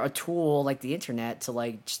easy for a tool like the internet to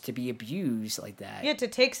like just to be abused like that. Yeah, to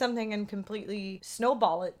take something and completely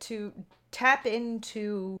snowball it, to tap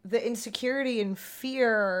into the insecurity and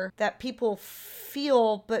fear that people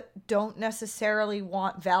feel but don't necessarily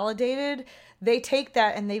want validated. They take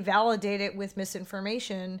that and they validate it with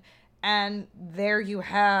misinformation, and there you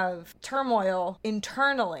have turmoil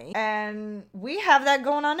internally. And we have that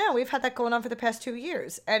going on now. We've had that going on for the past 2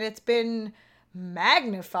 years, and it's been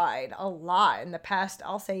magnified a lot in the past,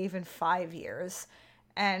 I'll say even 5 years.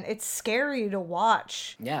 And it's scary to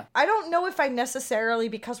watch. Yeah. I don't know if I necessarily,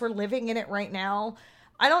 because we're living in it right now,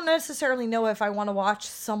 I don't necessarily know if I want to watch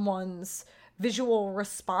someone's visual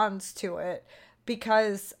response to it,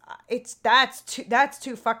 because that's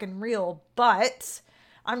too fucking real. But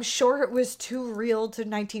I'm sure it was too real to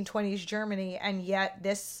 1920s Germany, and yet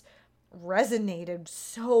this resonated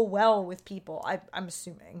so well with people. I'm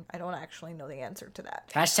assuming. I don't actually know the answer to that.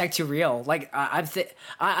 Hashtag too real. Like I'm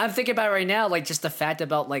thinking about it right now. Like just the fact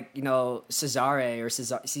about like, you know,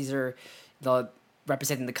 Caesar, the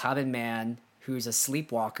representing the common man who's a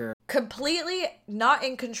sleepwalker, completely not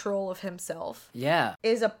in control of himself. Yeah,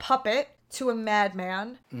 is a puppet to a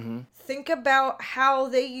madman. Mm-hmm. Think about how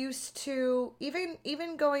they used to,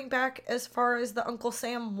 even going back as far as the Uncle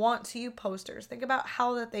Sam wants you posters. Think about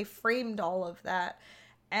how that they framed all of that.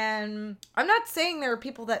 And I'm not saying there are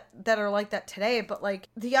people that are like that today, but like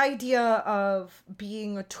the idea of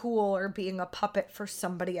being a tool or being a puppet for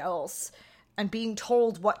somebody else and being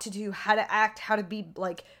told what to do, how to act, how to be,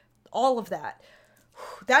 like all of that.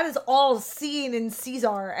 That is all seen in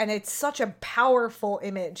Caesar, and it's such a powerful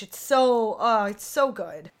image. It's so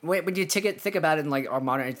good. Wait, when you think about it in like our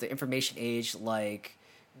modern the information age, like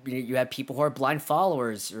you have people who are blind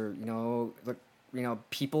followers, or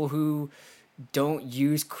people who don't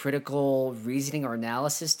use critical reasoning or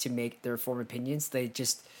analysis to make their form opinions. They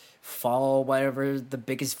just follow whatever the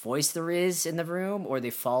biggest voice there is in the room, or they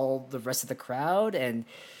follow the rest of the crowd, and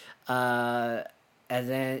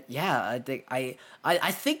then, yeah,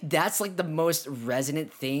 I think that's like the most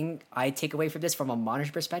resonant thing I take away from this from a modern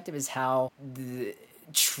perspective, is how the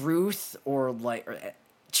truth or what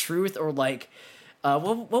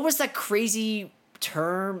was that crazy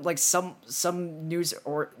term? Like some news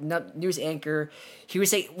anchor, he would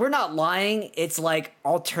say, "We're not lying. It's like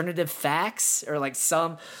alternative facts," or like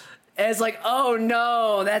some. And it's like, oh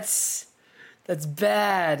no, that's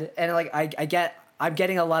bad. And like I'm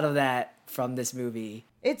getting a lot of that from this movie.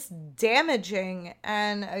 It's damaging.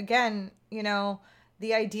 And again, you know,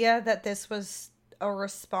 the idea that this was a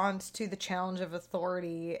response to the challenge of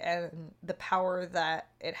authority and the power that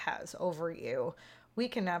it has over you, we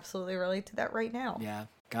can absolutely relate to that right now. Yeah,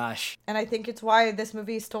 gosh. And I think it's why this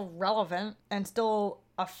movie is still relevant and still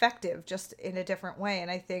effective, just in a different way. And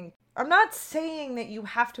I think, I'm not saying that you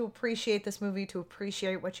have to appreciate this movie to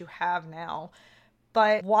appreciate what you have now,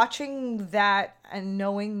 but watching that and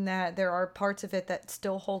knowing that there are parts of it that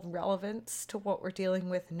still hold relevance to what we're dealing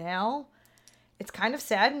with now, it's kind of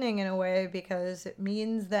saddening in a way, because it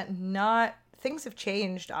means that things have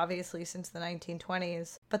changed, obviously, since the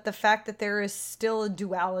 1920s. But the fact that there is still a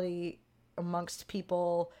duality amongst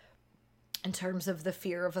people in terms of the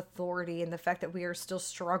fear of authority, and the fact that we are still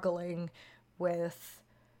struggling with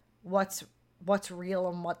what's real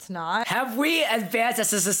and what's not. Have we advanced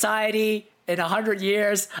as a society in 100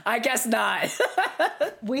 years? I guess not.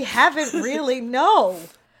 We haven't really, no.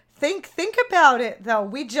 Think about it, though.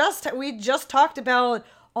 We just talked about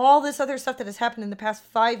all this other stuff that has happened in the past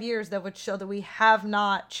 5 years that would show that we have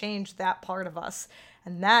not changed that part of us.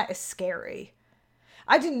 And that is scary.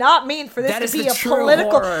 I did not mean for this to be a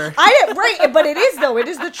political horror. Right, but it is, though. It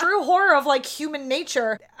is the true horror of like human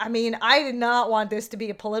nature. I mean, I did not want this to be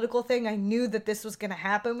a political thing. I knew that this was going to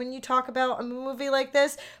happen when you talk about a movie like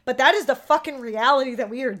this, but that is the fucking reality that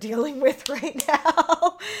we are dealing with right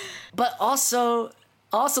now. But also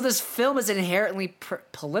this film is inherently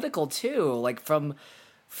political too. Like from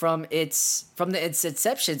its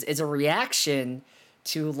inception, it's a reaction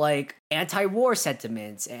to like anti-war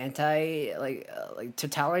sentiments, like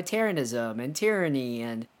totalitarianism and tyranny,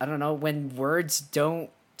 and I don't know, when words don't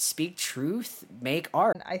speak truth, make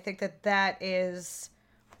art. I think that is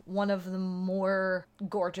one of the more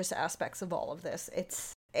gorgeous aspects of all of this.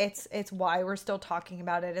 It's why we're still talking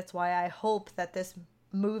about it. It's why I hope that this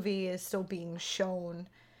movie is still being shown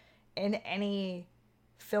in any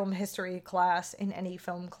film history class, in any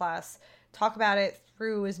film class. Talk about it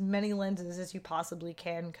through as many lenses as you possibly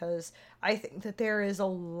can, because I think that there is a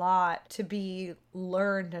lot to be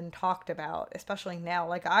learned and talked about, especially now.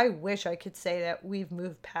 Like, I wish I could say that we've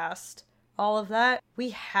moved past all of that.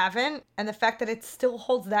 We haven't, and the fact that it still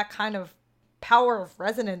holds that kind of power of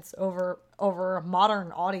resonance over a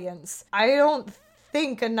modern audience. I don't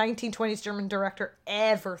think a 1920s German director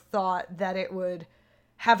ever thought that it would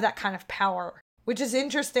have that kind of power, which is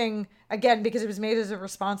interesting, again, because it was made as a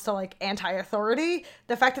response to, like, anti-authority.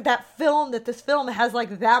 The fact that this film has,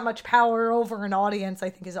 like, that much power over an audience, I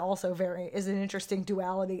think is also is an interesting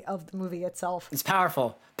duality of the movie itself. It's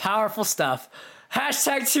powerful. Powerful stuff.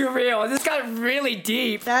 Hashtag too real. This got really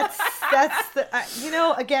deep. That's the,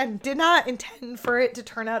 again, did not intend for it to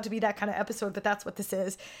turn out to be that kind of episode, but that's what this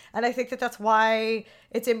is. And I think that that's why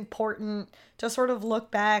it's important to sort of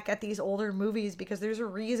look back at these older movies, because there's a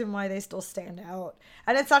reason why they still stand out.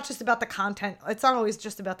 And it's not just about the content. It's not always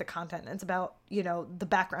just about the content. It's about, the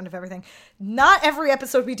background of everything. Not every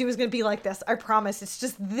episode we do is going to be like this. I promise. It's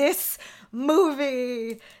just this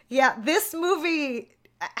movie. Yeah, this movie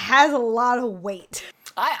has a lot of weight.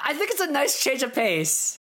 I think it's a nice change of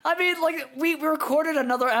pace. I mean, like, we recorded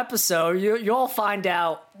another episode. You'll find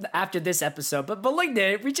out after this episode. But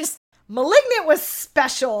Malignant was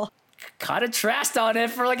special. Kind of trashed on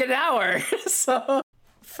it for like an hour. So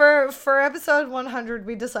for episode 100,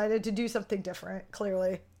 we decided to do something different.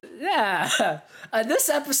 Clearly, yeah. This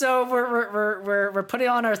episode, we're putting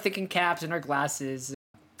on our thinking caps and our glasses.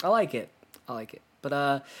 I like it.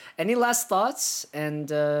 But any last thoughts and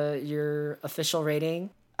your official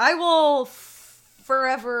rating? I will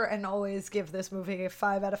forever and always give this movie a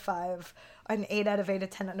 5 out of 5, an 8 out of 8 of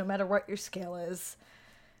 10, no matter what your scale is,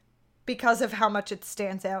 because of how much it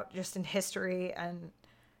stands out just in history and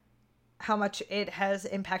how much it has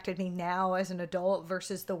impacted me now as an adult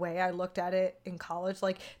versus the way I looked at it in college.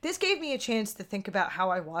 Like, this gave me a chance to think about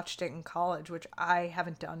how I watched it in college, which I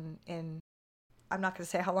haven't done in... I'm not going to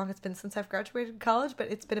say how long it's been since I've graduated college,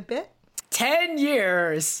 but it's been a bit. 10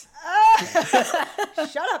 years!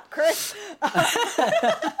 Shut up, Chris!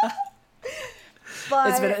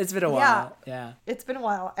 But it's been a while. Yeah. It's been a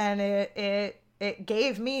while, and it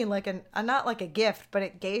gave me like not like a gift, but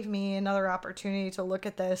it gave me another opportunity to look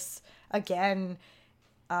at this again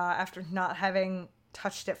after not having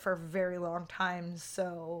touched it for a very long time.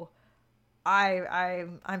 So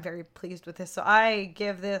I'm very pleased with this. So I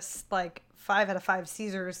give this like 5 out of 5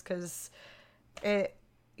 Caesars, because I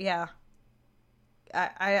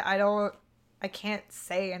can't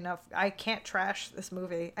say enough. I can't trash this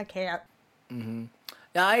movie. I can't. Mm-hmm.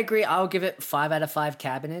 Yeah, I agree. I'll give it 5 out of 5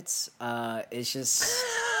 cabinets. It's just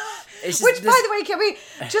Which, by the way, can we,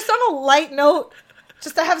 just on a light note,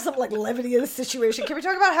 just to have some like levity in the situation, can we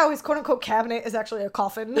talk about how his quote unquote cabinet is actually a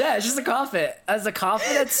coffin? Yeah, it's just a coffin. As a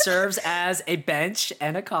coffin that serves as a bench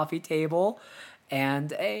and a coffee table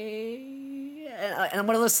and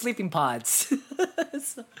one of those sleeping pods.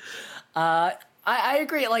 So, I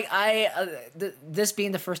agree. Like, this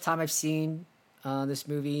being the first time I've seen this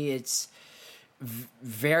movie, it's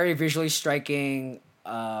very visually striking.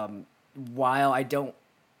 While I don't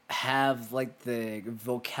have like the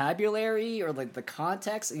vocabulary or like the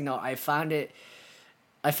context, I found it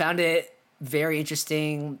very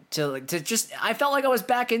interesting I felt like I was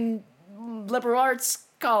back in liberal arts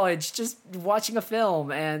college, just watching a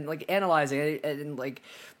film and like analyzing it and like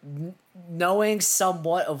knowing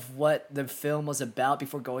somewhat of what the film was about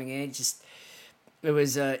before going in. It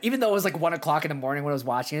was even though it was like 1 o'clock in the morning when I was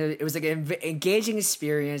watching it, it was like an engaging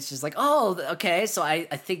experience. Just like, oh, okay, so I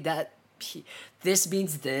think that this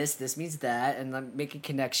means this means that, and I'm making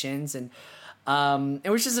connections, and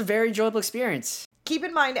it was just a very enjoyable experience. Keep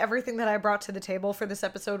in mind, everything that I brought to the table for this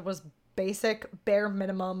episode was basic, bare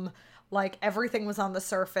minimum. Like, everything was on the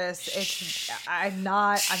surface. I'm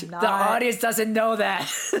not. The audience doesn't know that.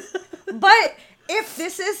 But if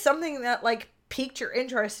this is something that like piqued your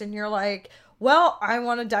interest and you're like, well, I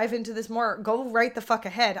want to dive into this more, go right the fuck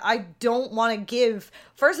ahead. I don't want to give...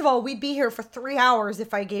 First of all, we'd be here for 3 hours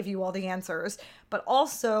if I gave you all the answers. But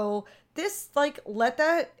also, this, like,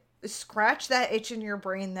 scratch that itch in your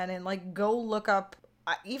brain then, and, like, go look up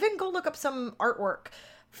some artwork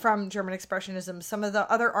from German Expressionism. Some of the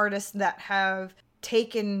other artists that have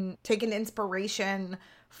taken inspiration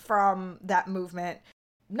from that movement.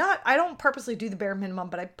 I don't purposely do the bare minimum,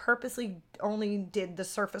 but I purposely only did the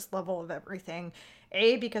surface level of everything.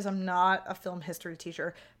 A, because I'm not a film history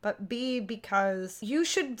teacher, but B, because you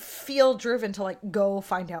should feel driven to, like, go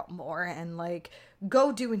find out more and, like,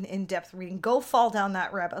 go do an in-depth reading, go fall down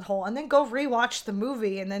that rabbit hole, and then go rewatch the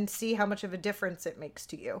movie and then see how much of a difference it makes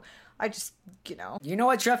to you. I just, you know. You know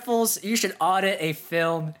what, Dreffels? You should audit an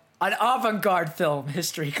avant-garde film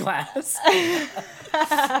history class.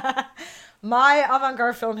 My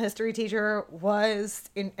avant-garde film history teacher was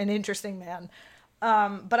an interesting man.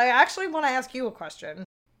 But I actually want to ask you a question.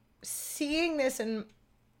 Seeing this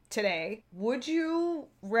today, would you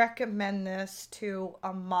recommend this to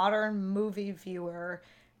a modern movie viewer,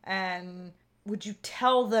 and would you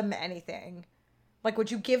tell them anything? Like,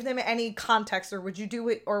 would you give them any context, or would you do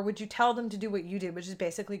it, or would you tell them to do what you did, which is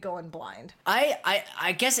basically go in blind?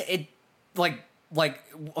 I guess it,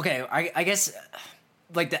 okay, I guess,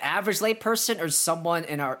 like, the average layperson or someone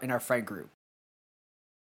in our friend group?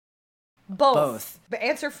 Both. The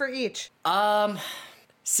answer for each.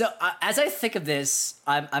 So as I think of this,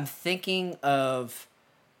 I'm thinking of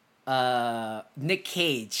Nick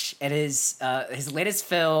Cage and his latest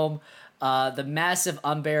film, The Massive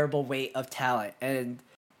Unbearable Weight of Talent. And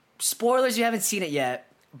spoilers, you haven't seen it yet,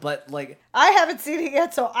 but, like, I haven't seen it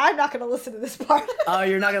yet, so I'm not going to listen to this part. Oh,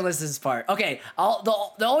 you're not going to listen to this part. Okay,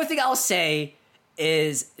 the only thing I'll say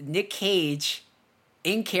is Nick Cage,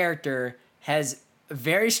 in character, has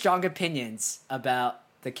very strong opinions about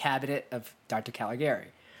the cabinet of Dr. Caligari.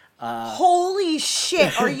 Holy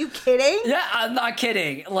shit! Are you kidding? Yeah, I'm not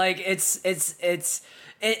kidding. Like, it's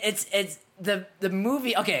the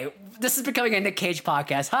movie. Okay, this is becoming a Nick Cage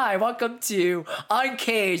podcast. Hi, welcome to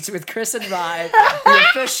Uncaged with Chris and Ryan, the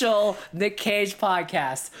official Nick Cage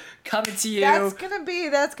podcast, coming to you. That's gonna be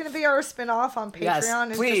our spinoff on Patreon.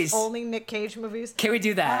 Yes, please. Is just only Nick Cage movies. Can we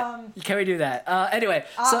do that? Anyway,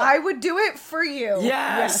 so I would do it for you.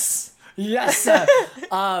 Yes.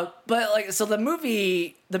 But, like, so the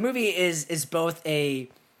movie is both a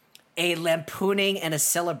lampooning and a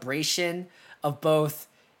celebration of both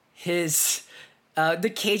his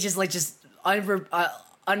Nick Cage's, like, just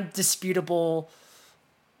undisputable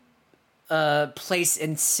place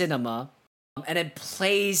in cinema, and it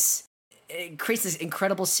creates this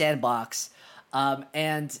incredible sandbox,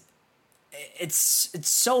 and it's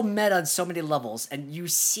so meta on so many levels, and you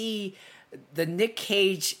see the Nick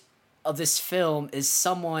Cage of this film is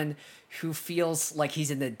someone who feels like he's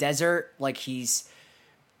in the desert, like he's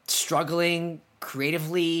struggling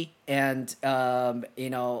creatively, and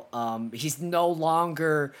he's no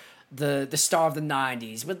longer the star of the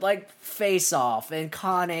 90s with, like, Face Off and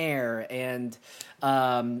Con Air and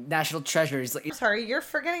National Treasures. Like, sorry, you're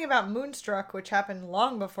forgetting about Moonstruck, which happened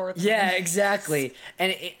long before. Yeah, exactly.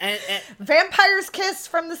 And Vampire's Kiss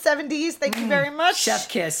from the 70s. Thank you very much. Chef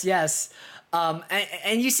Kiss, yes.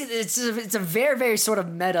 And you see, it's a very, very sort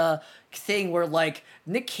of meta thing where, like,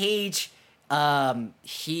 Nick Cage,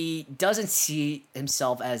 he doesn't see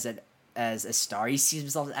himself as a star. He sees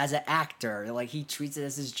himself as an actor. Like, he treats it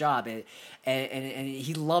as his job, and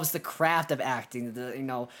he loves the craft of acting.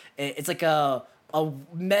 It's like a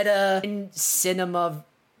meta in cinema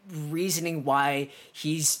reasoning why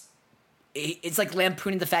it's like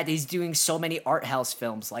lampooning the fact that he's doing so many art house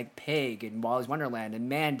films like Pig and Wally's Wonderland and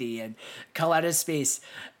Mandy and Call Out of Space.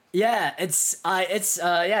 Yeah, it's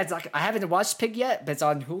like, I haven't watched Pig yet, but it's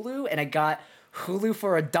on Hulu, and I got Hulu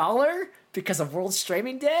for $1 because of World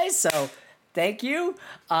Streaming Day. So thank you.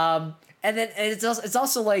 And it's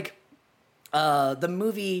also like the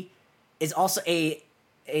movie is also an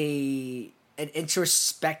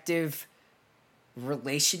introspective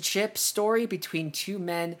relationship story between two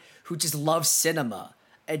men who just love cinema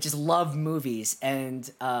and just love movies,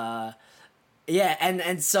 and so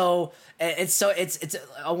it's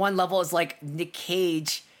on one level it's like Nick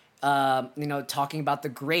Cage talking about the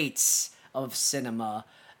greats of cinema,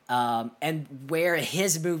 and where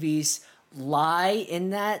his movies lie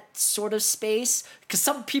in that sort of space, because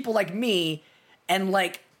some people like me and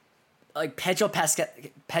like Pedro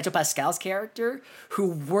Pascal's character who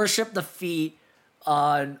worship the feet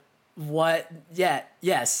on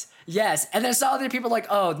yes, and then some other people like,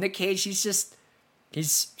 oh, Nick Cage, he's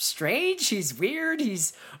strange, he's weird,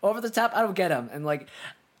 he's over the top, I don't get him, and like,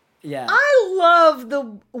 yeah, I love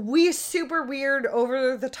the super weird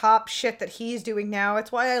over the top shit that he's doing now.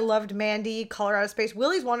 It's why I loved Mandy, Color Out of Space.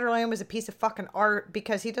 Willy's Wonderland was a piece of fucking art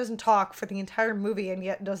because he doesn't talk for the entire movie and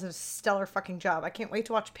yet does a stellar fucking job. I can't wait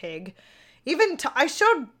to watch Pig. Even I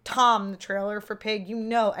showed Tom the trailer for Pig.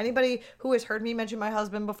 Anybody who has heard me mention my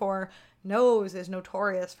husband before is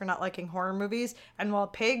notorious for not liking horror movies. And while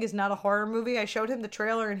Pig is not a horror movie, I showed him the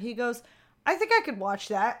trailer and he goes, I think I could watch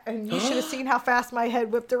that, and you should have seen how fast my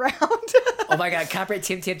head whipped around. Oh my god, copyright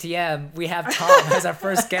TM. We have Tom as our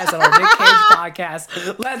first guest on our Nick Cage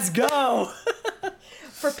podcast. Let's go!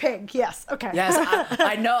 For Pig, yes. Okay. Yes,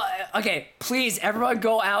 I know. Okay, please, everyone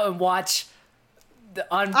go out and watch.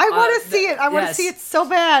 I want to see it. I want to see it so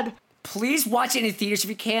bad. Please watch it in theaters if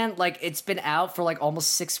you can. Like, it's been out for like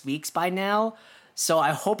almost 6 weeks by now. So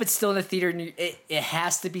I hope it's still in the theater. It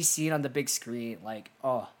has to be seen on the big screen. Like,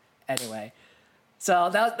 oh, anyway. So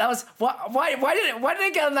that was why did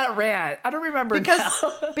I get on that rant? I don't remember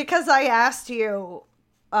because I asked you,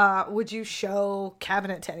 would you show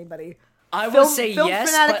Cabinet to anybody? I would say film yes,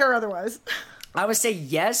 fanatic or otherwise. I would say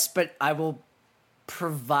yes, but I will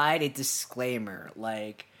provide a disclaimer.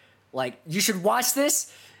 Like you should watch this.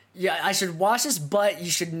 Yeah, I should watch this, but you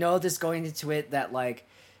should know this going into it that like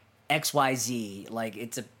XYZ, like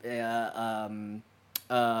it's actually,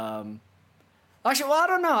 well, I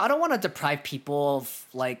don't know. I don't want to deprive people of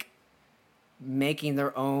like making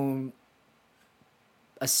their own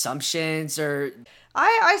assumptions or.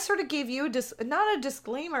 I sort of gave you not a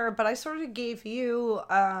disclaimer, but I sort of gave you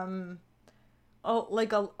like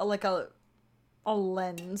a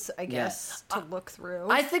lens, I guess, to look through.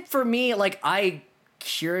 I think for me, like I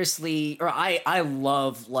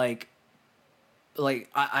love like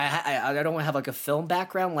I don't have like a film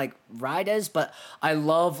background like Rye does, but I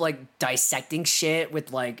love like dissecting shit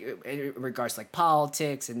with like in regards to like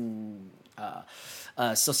politics and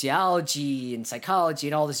sociology and psychology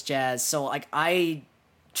and all this jazz. So like I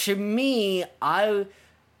did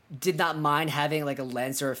not mind having like a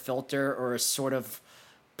lens or a filter or a sort of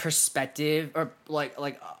perspective or like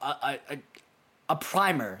a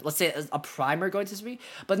primer. Let's say a primer going to this movie.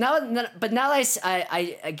 But now that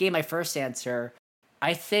I gave my first answer,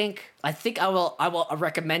 I think I will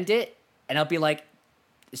recommend it, and I'll be like,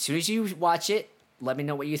 as soon as you watch it, let me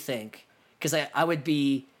know what you think, because I would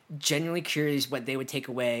be genuinely curious what they would take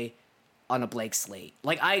away on a blank slate.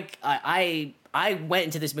 Like I went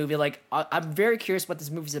into this movie like I'm very curious what this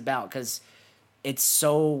movie's about because it's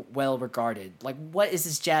so well regarded. Like, what is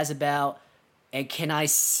this jazz about? And can I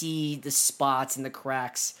see the spots and the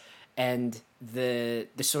cracks and the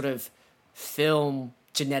sort of film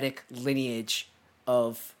genetic lineage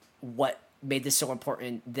of what made this so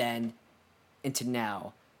important then into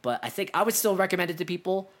now? But I think I would still recommend it to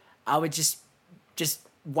people. I would just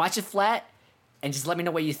watch it flat and just let me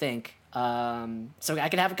know what you think. So I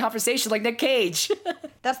can have a conversation like Nick Cage.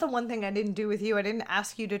 That's the one thing I didn't do with you. I didn't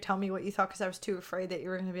ask you to tell me what you thought because I was too afraid that you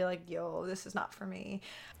were going to be like, yo, this is not for me.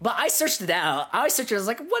 But I searched it out. I was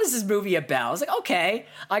like, what is this movie about? I was like, okay,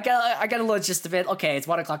 I got a little gist of it. Okay, it's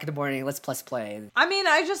 1:00 in the morning. Let's press play. I mean,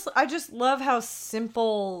 I just love how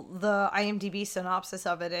simple the IMDb synopsis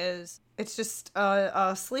of it is. It's just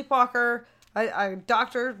a sleepwalker. A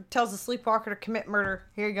doctor tells a sleepwalker to commit murder.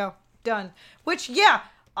 Here you go. Done. Which, yeah.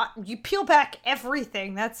 You peel back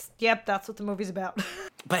everything. That's what the movie's about.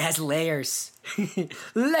 But it has layers.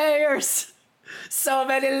 Layers! So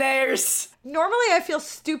many layers! Normally I feel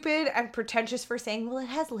stupid and pretentious for saying, well, it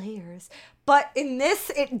has layers. But in this,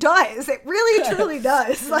 it does. It really, truly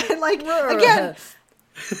does. Like again,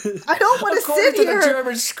 I don't want to sit here. The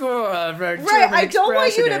German school, right, I don't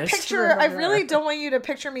want you to picture. I really don't want you to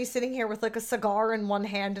picture me sitting here with like a cigar in one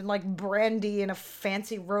hand and like brandy in a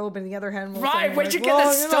fancy robe in the other hand. Right, where'd you get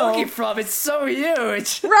that stogie from? It's so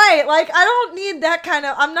huge. Right, like I don't need that kind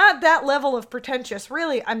of. I'm not that level of pretentious.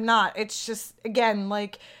 Really, I'm not. It's just again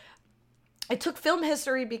like I took film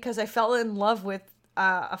history because I fell in love with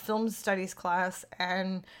a film studies class,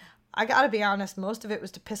 and I got to be honest, most of it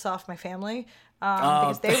was to piss off my family.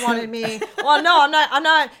 Because they wanted me. Well, no, I'm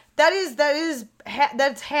not.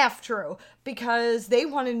 That's half true because they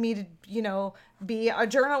wanted me to, be a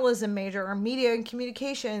journalism major or media and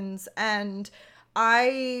communications, and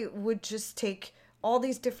I would just take all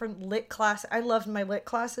these different lit classes. I loved my lit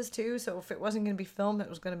classes too, so if it wasn't going to be film, it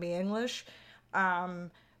was going to be English. But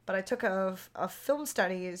I took a film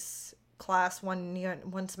studies class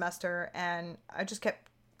one semester, and I just kept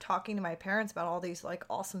talking to my parents about all these like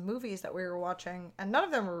awesome movies that we were watching, and none of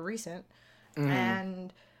them were recent.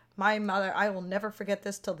 And my mother, I will never forget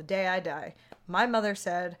this till the day I die. My mother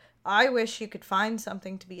said, I wish you could find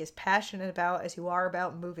something to be as passionate about as you are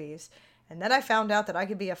about movies. And then I found out that I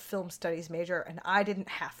could be a film studies major, and I didn't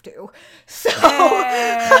have to. So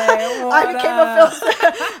I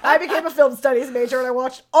became a film studies major, and I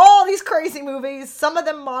watched all these crazy movies, some of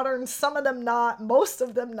them modern, some of them not, most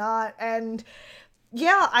of them not. And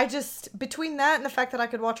yeah, I just, between that and the fact that I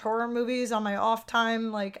could watch horror movies on my off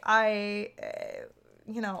time, like, I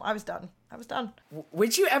was done.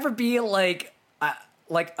 Would you ever be like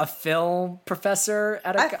like a film professor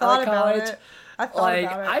at I a thought about college. it. I thought Like,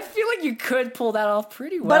 about it. I feel like you could pull that off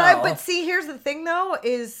pretty well. But see, here's the thing though,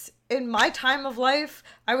 is in my time of life,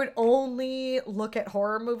 I would only look at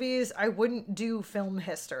horror movies. I wouldn't do film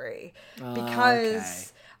history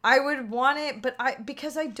because I would want it,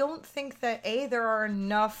 because I don't think that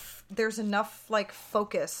there's enough like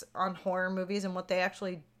focus on horror movies and what they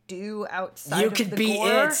actually do outside of the gore. You could be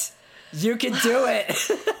it. You can do it.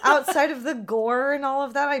 Outside of the gore and all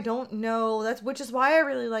of that, I don't know. Which is why I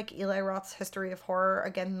really like Eli Roth's History of Horror.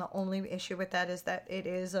 Again, the only issue with that is that it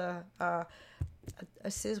is a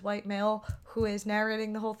cis white male who is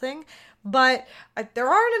narrating the whole thing. But there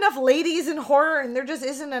aren't enough ladies in horror, and there just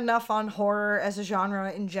isn't enough on horror as a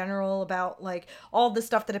genre in general about like all the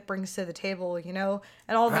stuff that it brings to the table, and all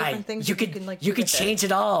the different things you could change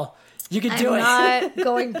it all. You could do it. I'm not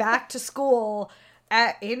going back to school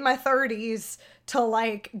in my 30s to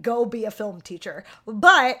like go be a film teacher.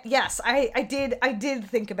 But yes, I did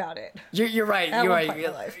think about it. You're right. You're right.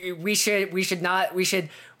 That's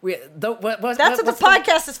what the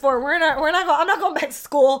podcast is for. I'm not going back to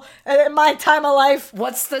school in my time of life.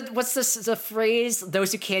 What's the phrase?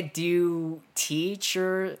 Those who can't do teach,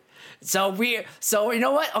 or so you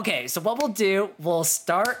know what? Okay, so what we'll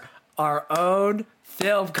start our own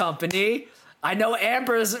film company. I know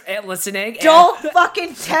Amber's listening. Don't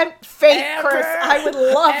fucking tempt fate, Amber, Chris. I would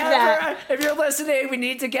love that. If you're listening, we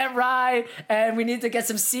need to get Rye, and we need to get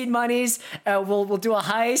some seed monies. We'll do a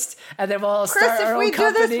heist, and then we'll start our own company.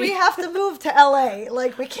 Chris, if we do this, we have to move to LA.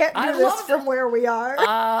 Like, we can't do this from where we are.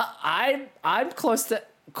 I'm close,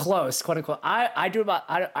 quote unquote. I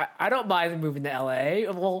don't mind moving to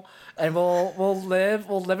LA. We'll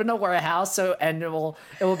live in a warehouse. And it will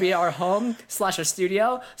be our home / our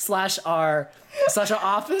studio / our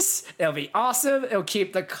office. It'll be awesome. It'll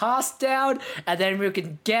keep the cost down, and then we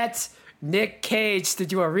can get Nick Cage to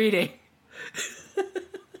do a reading.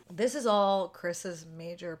 This is all Chris's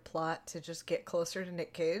major plot to just get closer to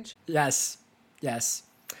Nick Cage. Yes.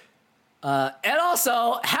 And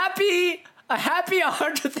also a happy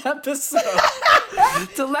 100th episode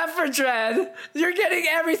to Left 4 Dead. You're getting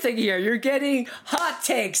everything here. You're getting hot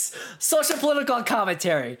takes, social political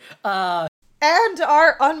commentary, and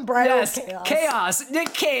our unbridled chaos.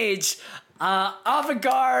 Nick Cage,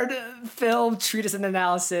 avant-garde film treatise and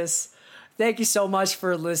analysis. Thank you so much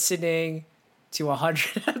for listening to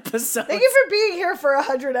 100 episodes. Thank you for being here for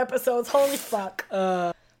 100 episodes. Holy fuck.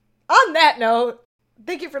 On that note,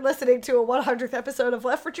 thank you for listening to a 100th episode of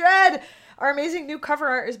Left 4 Dead. Our amazing new cover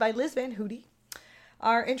art is by Liz Van Hootie.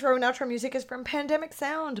 Our intro and outro music is from Pandemic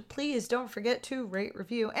Sound. Please don't forget to rate,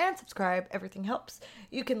 review, and subscribe. Everything helps.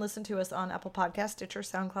 You can listen to us on Apple Podcasts, Stitcher,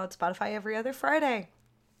 SoundCloud, Spotify every other Friday.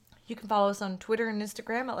 You can follow us on Twitter and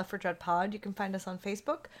Instagram at Left 4 Dead Pod. You can find us on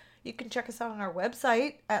Facebook. You can check us out on our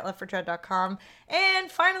website at leftfordead.com.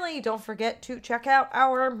 And finally, don't forget to check out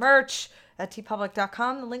our merch at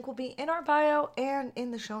tpublic.com. The link will be in our bio and in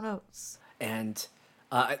the show notes. And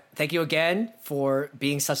thank you again for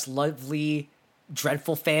being such lovely,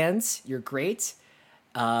 dreadful fans. You're great.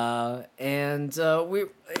 It's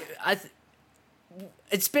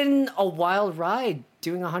been a wild ride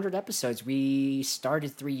doing 100 episodes. We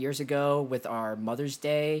started 3 years ago with our Mother's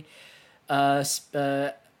Day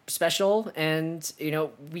special, and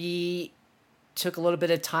we took a little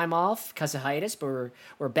bit of time off because of hiatus, but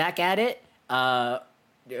we're back at it.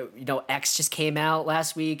 X just came out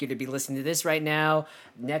last week. You're gonna be listening to this right now.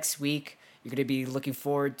 Next week, you're gonna be looking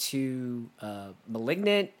forward to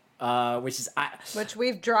Malignant, which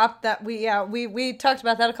we've dropped. That we talked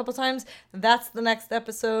about that a couple times. That's the next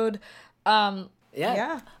episode.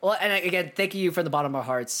 Yeah. Well, and again, thank you from the bottom of our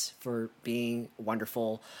hearts for being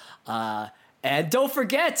wonderful. And don't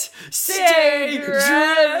forget, stay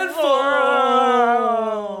dreadful!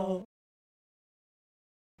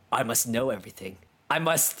 I must know everything. I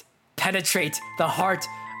must penetrate the heart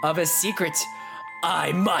of a secret.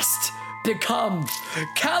 I must become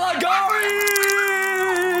Caligari!